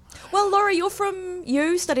established. So, Well, Laura, you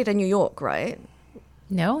studied in New York, right?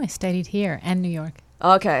 No, I studied here and New York.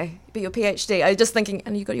 Okay, but your PhD. I was just thinking,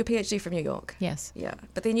 and you got your PhD from New York. Yes. Yeah,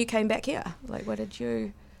 but then you came back here. Like, what did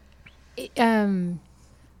you?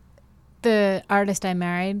 The artist I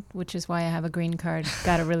married, which is why I have a green card,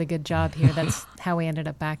 got a really good job here. That's how we ended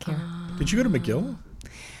up back here. Did you go to McGill?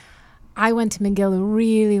 I went to McGill a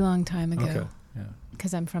really long time ago. Okay. Yeah.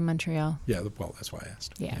 Because I'm from Montreal. Yeah. Well, that's why I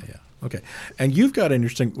asked. Yeah. Okay. And you've got an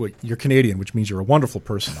interesting. Well, you're Canadian, which means you're a wonderful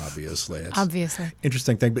person. Obviously. It's Obviously.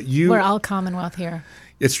 interesting thing, but We're all Commonwealth here.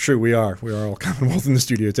 It's true. We are all Commonwealth in the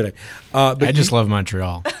studio today. But I just love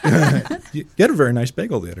Montreal. you had a very nice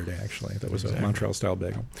bagel the other day, actually. That was a Montreal-style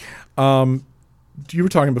bagel. You were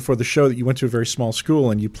talking before the show that you went to a very small school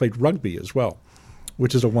and you played rugby as well,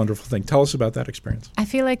 which is a wonderful thing. Tell us about that experience. I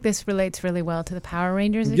feel like this relates really well to the Power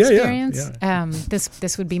Rangers Yeah, experience. yeah.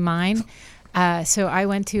 This would be mine. So I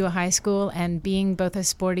went to a high school, and being both a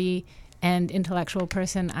sporty and intellectual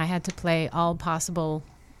person, I had to play all possible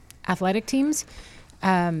athletic teams.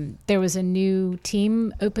 There was a new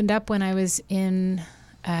team opened up when I was in,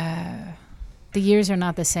 the years are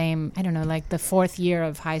not the same. I don't know, like the fourth year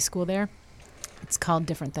of high school there. It's called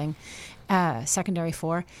different thing, secondary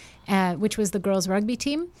 4, which was the girls rugby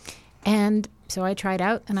team. And so I tried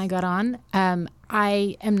out and I got on.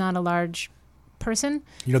 I am not a large person.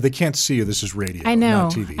 They can't see you. This is radio, I know.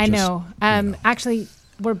 not TV. I know. Actually,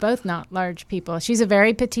 we're both not large people. She's a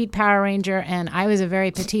very petite Power Ranger, and I was a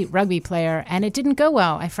very petite rugby player, and it didn't go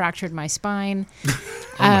well. I fractured my spine.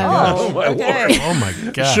 Okay. Oh my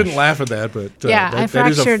You gosh. shouldn't laugh at that, but I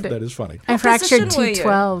fractured. that is funny. I What fractured position were you?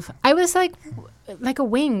 212. I was like a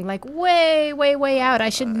wing, like way, way, way out. I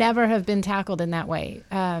should never have been tackled in that way.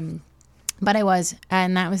 But I was,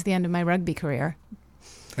 and that was the end of my rugby career.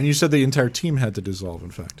 And you said the entire team had to dissolve, in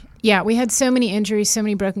fact. Yeah, we had so many injuries, so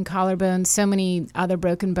many broken collarbones, so many other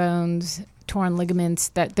broken bones, torn ligaments,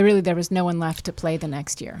 that there was no one left to play the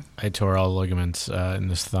next year. I tore all the ligaments in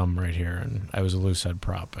this thumb right here, and I was a loose head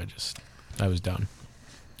prop. I was done.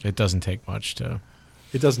 It doesn't take much to.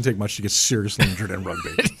 It doesn't take much to get seriously injured in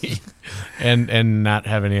rugby. and not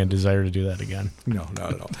have any desire to do that again. No,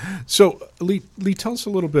 not at all. So, Lee, tell us a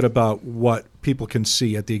little bit about what people can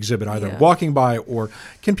see at the exhibit, either walking by or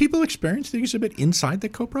can people experience the exhibit inside the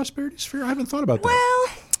Co-Prosperity Sphere? I haven't thought about that.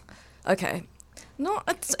 Well, okay. No,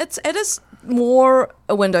 it is more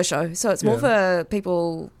a window show, so it's more for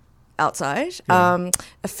people outside.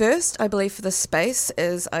 At first, I believe for the space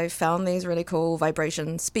is I found these really cool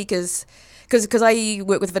vibration speakers because I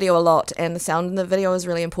work with video a lot, and the sound in the video is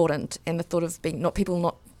really important, and the thought of people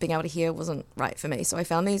not being able to hear wasn't right for me. So I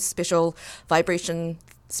found these special vibration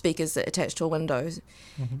speakers that attach to a window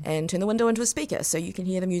and turn the window into a speaker, so you can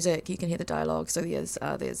hear the music, you can hear the dialogue. So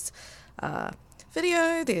there's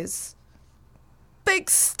video, there's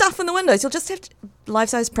big stuff in the windows. You'll just have to,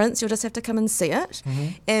 life-size prints, you'll just have to come and see it.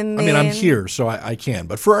 And then, I'm here, so I can.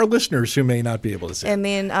 But for our listeners who may not be able to see and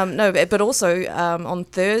it. then, but also on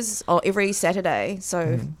Thursday, or every Saturday,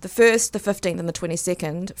 so the 1st, the 15th, and the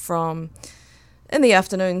 22nd, from in the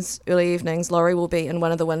afternoons, early evenings, Laurie will be in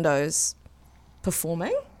one of the windows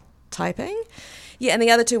performing, typing. Yeah, and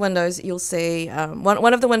the other two windows, you'll see,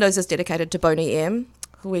 one of the windows is dedicated to Boney M.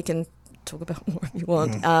 We can talk about more if you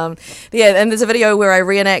want. And there's a video where I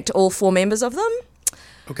reenact all 4 members of them.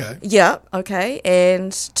 Okay. Yeah, okay.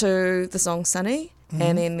 And to the song Sunny.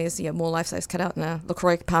 And then there's more life-size cutout in a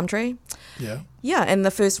LaCroix palm tree. Yeah. Yeah, and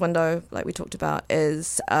the first window, like we talked about,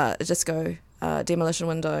 is a disco demolition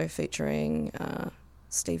window featuring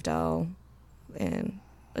Steve Dahl and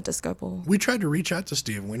a disco ball. We tried to reach out to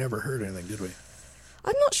Steve and we never heard anything, did we?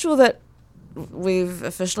 I'm not sure that we've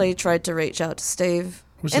officially tried to reach out to Steve.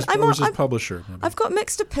 Who's his publisher? Maybe? I've got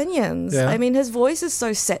mixed opinions. Yeah. I mean, his voice is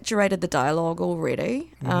so saturated the dialogue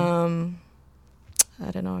already. I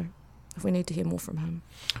don't know if we need to hear more from him.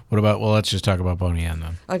 What about, let's just talk about Boney M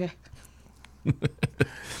then. Okay.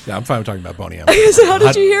 Yeah, I'm fine with talking about Boney M. So how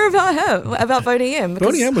did you hear about him, about Boney M?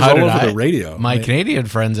 Boney M was all over the radio. My Canadian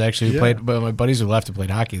friends actually played, but my buddies who left and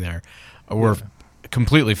played hockey there were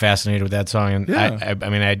completely fascinated with that song. And I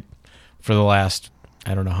mean, for the last,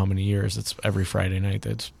 I don't know how many years, it's every Friday night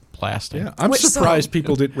that's blasting. Yeah, I'm surprised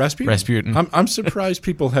people did Rasputin. Rasputin. I'm surprised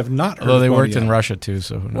people have not heard Although they of worked Boney in M. Russia too,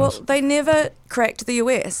 so who knows? Well, they never cracked the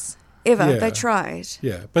US. Ever. Yeah. They tried.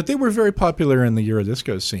 Yeah, but they were very popular in the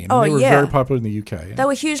Eurodisco scene. Oh, they were yeah. very popular in the UK. They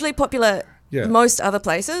were hugely popular Yeah. most other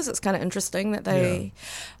places. It's kind of interesting that they...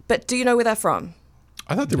 But do you know where they're from?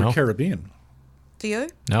 I thought they were Caribbean. Do you?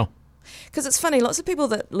 No. Because it's funny, lots of people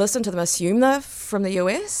that listen to them assume they're from the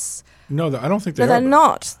US. No, I don't think they are. No, they're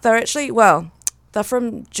not. They're actually, they're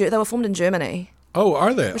from... They were formed in Germany. Oh,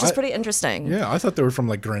 are they? Which is pretty interesting. Yeah, I thought they were from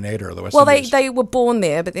like Grenada or the West Well, Indies. they were born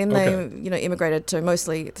there, but then they immigrated to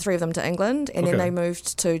mostly 3 of them to England, and then they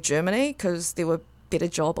moved to Germany because there were better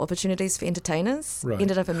job opportunities for entertainers. Right.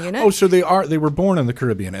 Ended up in Munich. Oh, so they were born in the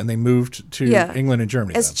Caribbean and they moved to England and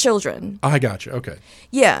Germany as then. children. I gotcha. Okay.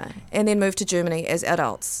 Yeah, and then moved to Germany as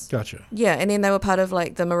adults. Gotcha. Yeah, and then they were part of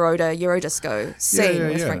like the Marauder Eurodisco scene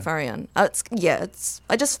with Frank Farian.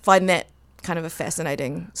 I just find that kind of a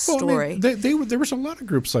fascinating story. Well, I mean, there was a lot of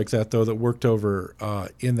groups like that though that worked over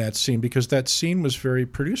in that scene because that scene was very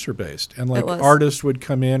producer based and like artists would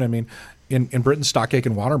come in. I mean, in Britain, Stockake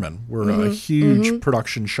and Waterman were a huge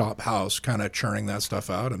production shop house, kind of churning that stuff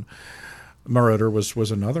out, and Marauder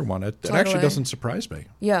was another one. It actually doesn't surprise me.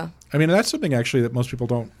 Yeah, I mean that's something actually that most people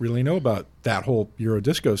don't really know about that whole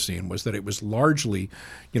Eurodisco scene was that it was largely,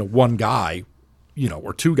 one guy.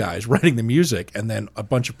 Or 2 guys writing the music and then a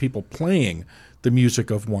bunch of people playing the music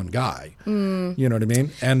of one guy. You know what I mean?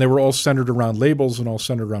 And they were all centered around labels and all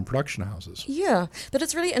centered around production houses. Yeah, but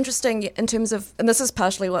it's really interesting in terms of, and this is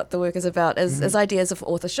partially what the work is about, is ideas of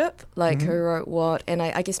authorship, like who wrote what. And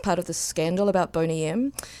I guess part of the scandal about Boney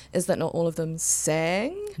M is that not all of them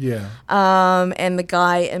sang. Yeah. And the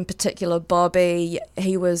guy in particular, Bobby,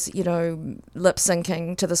 he was, lip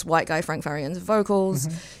syncing to this white guy, Frank Farian's vocals.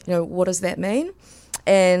 What does that mean?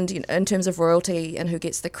 And in terms of royalty and who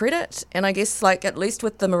gets the credit, and I guess like at least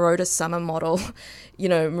with the Marauder Summer model,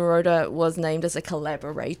 Marauder was named as a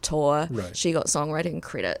collaborator. Right. She got songwriting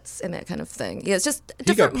credits and that kind of thing. Yeah, it's just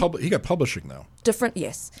different. He got publishing though. Different,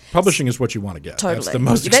 yes. Publishing is what you want to get. Totally. That's the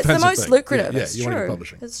most expensive That's the most thing. lucrative. Yeah, it's you true. want to get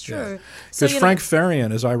publishing. It's true. Because Frank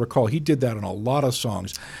Farian, as I recall, he did that on a lot of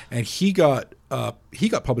songs, and he got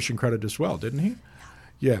publishing credit as well, didn't he?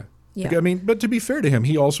 Yeah. Yeah. I mean, but to be fair to him,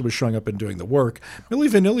 he also was showing up and doing the work. Milli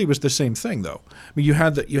Vanilli was the same thing, though. I mean, you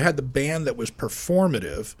had the band that was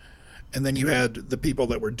performative, and then you had the people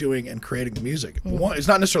that were doing and creating the music. It's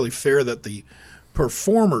not necessarily fair that the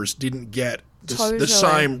performers didn't get the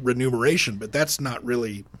same remuneration, but that's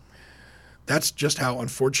that's just how,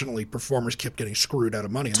 unfortunately, performers kept getting screwed out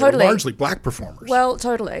of money. And Totally. they were largely black performers. Well,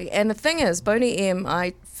 totally. And the thing is, Boney M,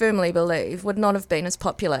 I firmly believe, would not have been as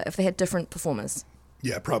popular if they had different performers.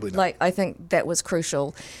 yeah, probably not. Like, I think that was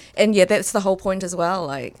crucial. And yeah, that's the whole point as well,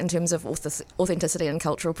 like, in terms of authenticity and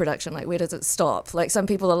cultural production. Like, where does it stop? Like, some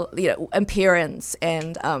people are, appearance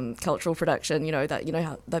and cultural production, that,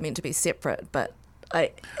 how they're meant to be separate, but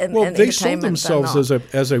they entertainment, sold themselves they're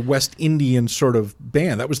not. as a West Indian sort of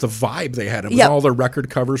band. That was the vibe they had. And Yep. all their record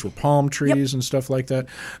covers were palm trees and stuff like that.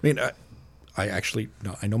 I mean,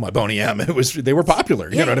 I know my Boney M. They were popular.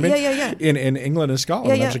 You know what I mean? Yeah. In England and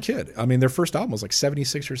Scotland when I was Yeah. a kid. I mean, their first album was like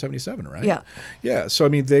 76 or 77, right? Yeah. Yeah. So I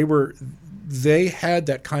mean, they had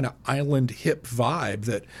that kind of island hip vibe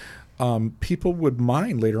that people would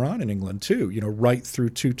mine later on in England too. Right through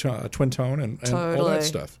twin tone and all that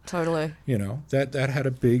stuff. Totally. That had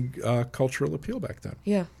a big cultural appeal back then.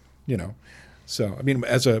 Yeah. So, I mean,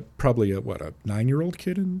 as probably a 9-year-old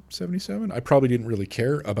kid in 77, I probably didn't really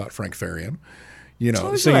care about Frank Farian,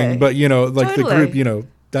 Totally. singing, but, like the Totally. group,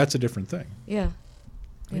 that's a different thing. Yeah.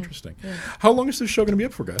 Interesting. Yeah. How long is this show going to be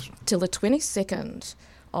up for, guys? Till the 22nd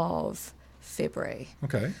of February.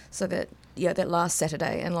 Okay. So that last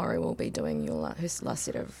Saturday, and Laurie will be doing her last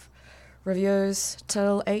set of reviews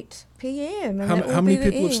till 8 p.m. and How many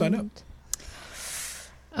people have signed up?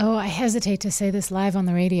 Oh, I hesitate to say this live on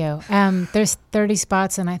the radio. There's 30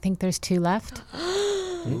 spots, and I think there's 2 left.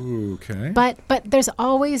 Okay. But there's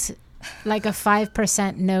always like a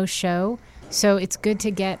 5% no show, so it's good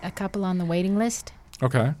to get a couple on the waiting list.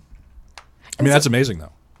 Okay. I mean, that's amazing,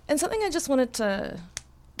 though. And something I just wanted to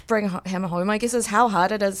hammer home, I guess, is how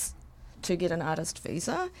hard it is to get an artist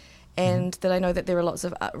visa, and that I know that there are lots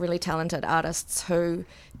of really talented artists who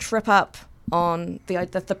trip up on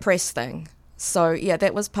the press thing. So, yeah,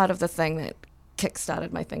 that was part of the thing that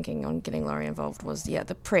kick-started my thinking on getting Laurie involved was,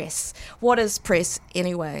 the press. What is press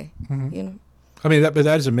anyway? Mm-hmm. I mean,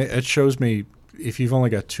 it shows me if you've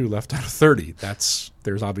only got 2 left out of 30,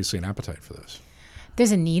 there's obviously an appetite for this.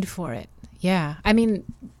 There's a need for it. Yeah. I mean,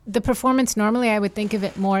 the performance, normally I would think of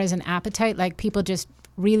it more as an appetite, like people just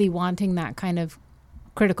really wanting that kind of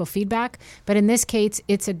critical feedback. But in this case,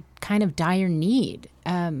 it's a kind of dire need.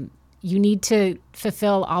 You need to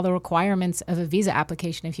fulfill all the requirements of a visa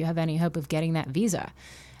application if you have any hope of getting that visa.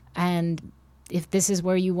 And if this is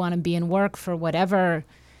where you want to be in work for whatever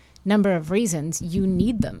number of reasons, you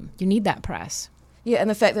need them. You need that press. Yeah, and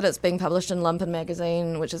the fact that it's being published in Lumpen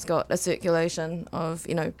magazine, which has got a circulation of,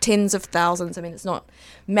 tens of thousands. I mean, it's not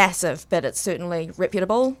massive, but it's certainly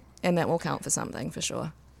reputable, and that will count for something for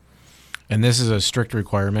sure. And this is a strict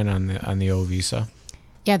requirement on the O visa.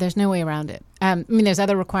 Yeah, there's no way around it. I mean, there's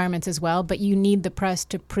other requirements as well, but you need the press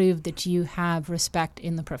to prove that you have respect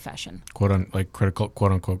in the profession. Quote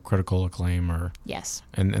unquote critical acclaim, or yes.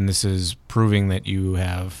 And this is proving that you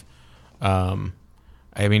have.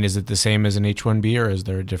 I mean, is it the same as an H-1B, or is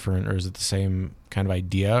there a different, or is it the same kind of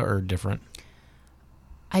idea, or different?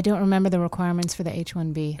 I don't remember the requirements for the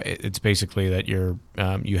H-1B. It's basically that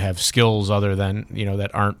you have skills other than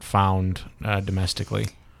that aren't found domestically,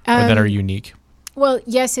 or that are unique. Well,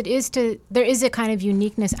 yes, it is. There is a kind of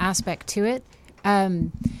uniqueness aspect to it,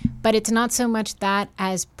 but it's not so much that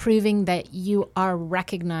as proving that you are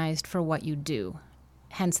recognized for what you do.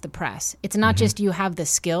 Hence the press. It's not just you have the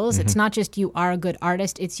skills. It's not just you are a good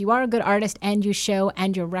artist. It's you are a good artist and you show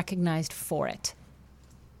and you're recognized for it.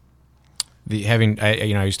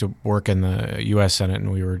 I used to work in the U.S. Senate,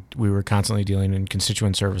 and we were constantly dealing in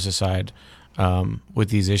constituent services side with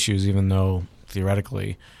these issues, even though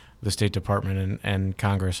theoretically the State Department and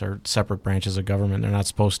Congress are separate branches of government. They're not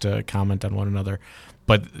supposed to comment on one another,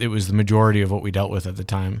 but it was the majority of what we dealt with at the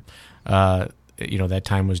time. That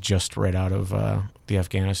time was just right out of the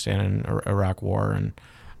Afghanistan and Iraq War, and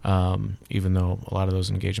even though a lot of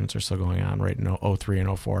those engagements are still going on right in 2003 and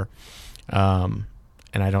 2004.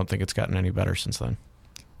 And I don't think it's gotten any better since then.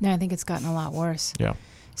 No, I think it's gotten a lot worse. Yeah.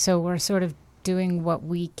 So we're sort of doing what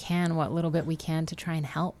little bit we can to try and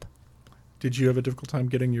help. Did you have a difficult time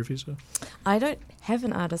getting your visa? I don't have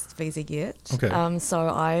an artist visa yet. Okay. So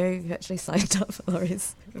I actually signed up for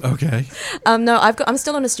Laurie's. Okay. No, I'm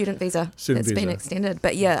still on a student visa. It's visa. been extended,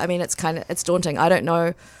 but yeah, I mean, it's daunting. I don't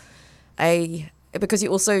know because you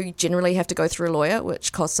also generally have to go through a lawyer,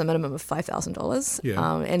 which costs a minimum of $5,000.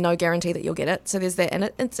 Yeah. And no guarantee that you'll get it. So there's that, and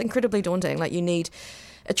it's incredibly daunting. Like you need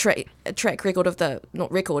a track record of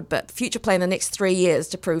but future plan the next 3 years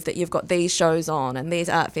to prove that you've got these shows on and these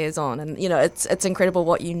art fairs on, and it's incredible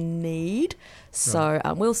what you need. So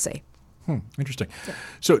we'll see. Interesting.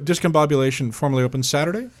 So Discombobulation formally opens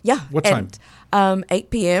Saturday? Yeah. What time? 8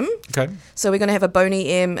 p.m. Okay. So we're going to have a Boney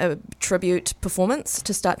M tribute performance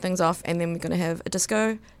to start things off, and then we're going to have a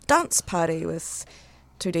disco dance party with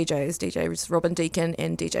 2 DJs, DJ Robin Deacon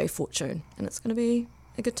and DJ Fortune, and it's going to be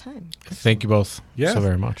a good time. Thank you both so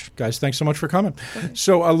very much. Guys, thanks so much for coming.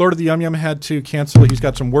 So Lord of the Yum Yum had to cancel. He's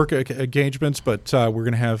got some work engagements, but we're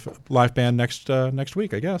going to have live band next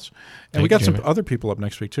week, I guess. And we got some other people up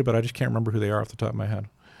next week, too, but I just can't remember who they are off the top of my head.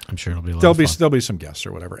 I'm sure it'll be a lot of fun. There'll be some guests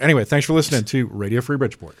or whatever. Anyway, thanks for listening to Radio Free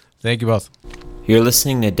Bridgeport. Thank you both. You're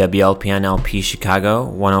listening to WLPN LP Chicago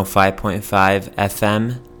 105.5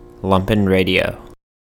 FM Lumpen Radio.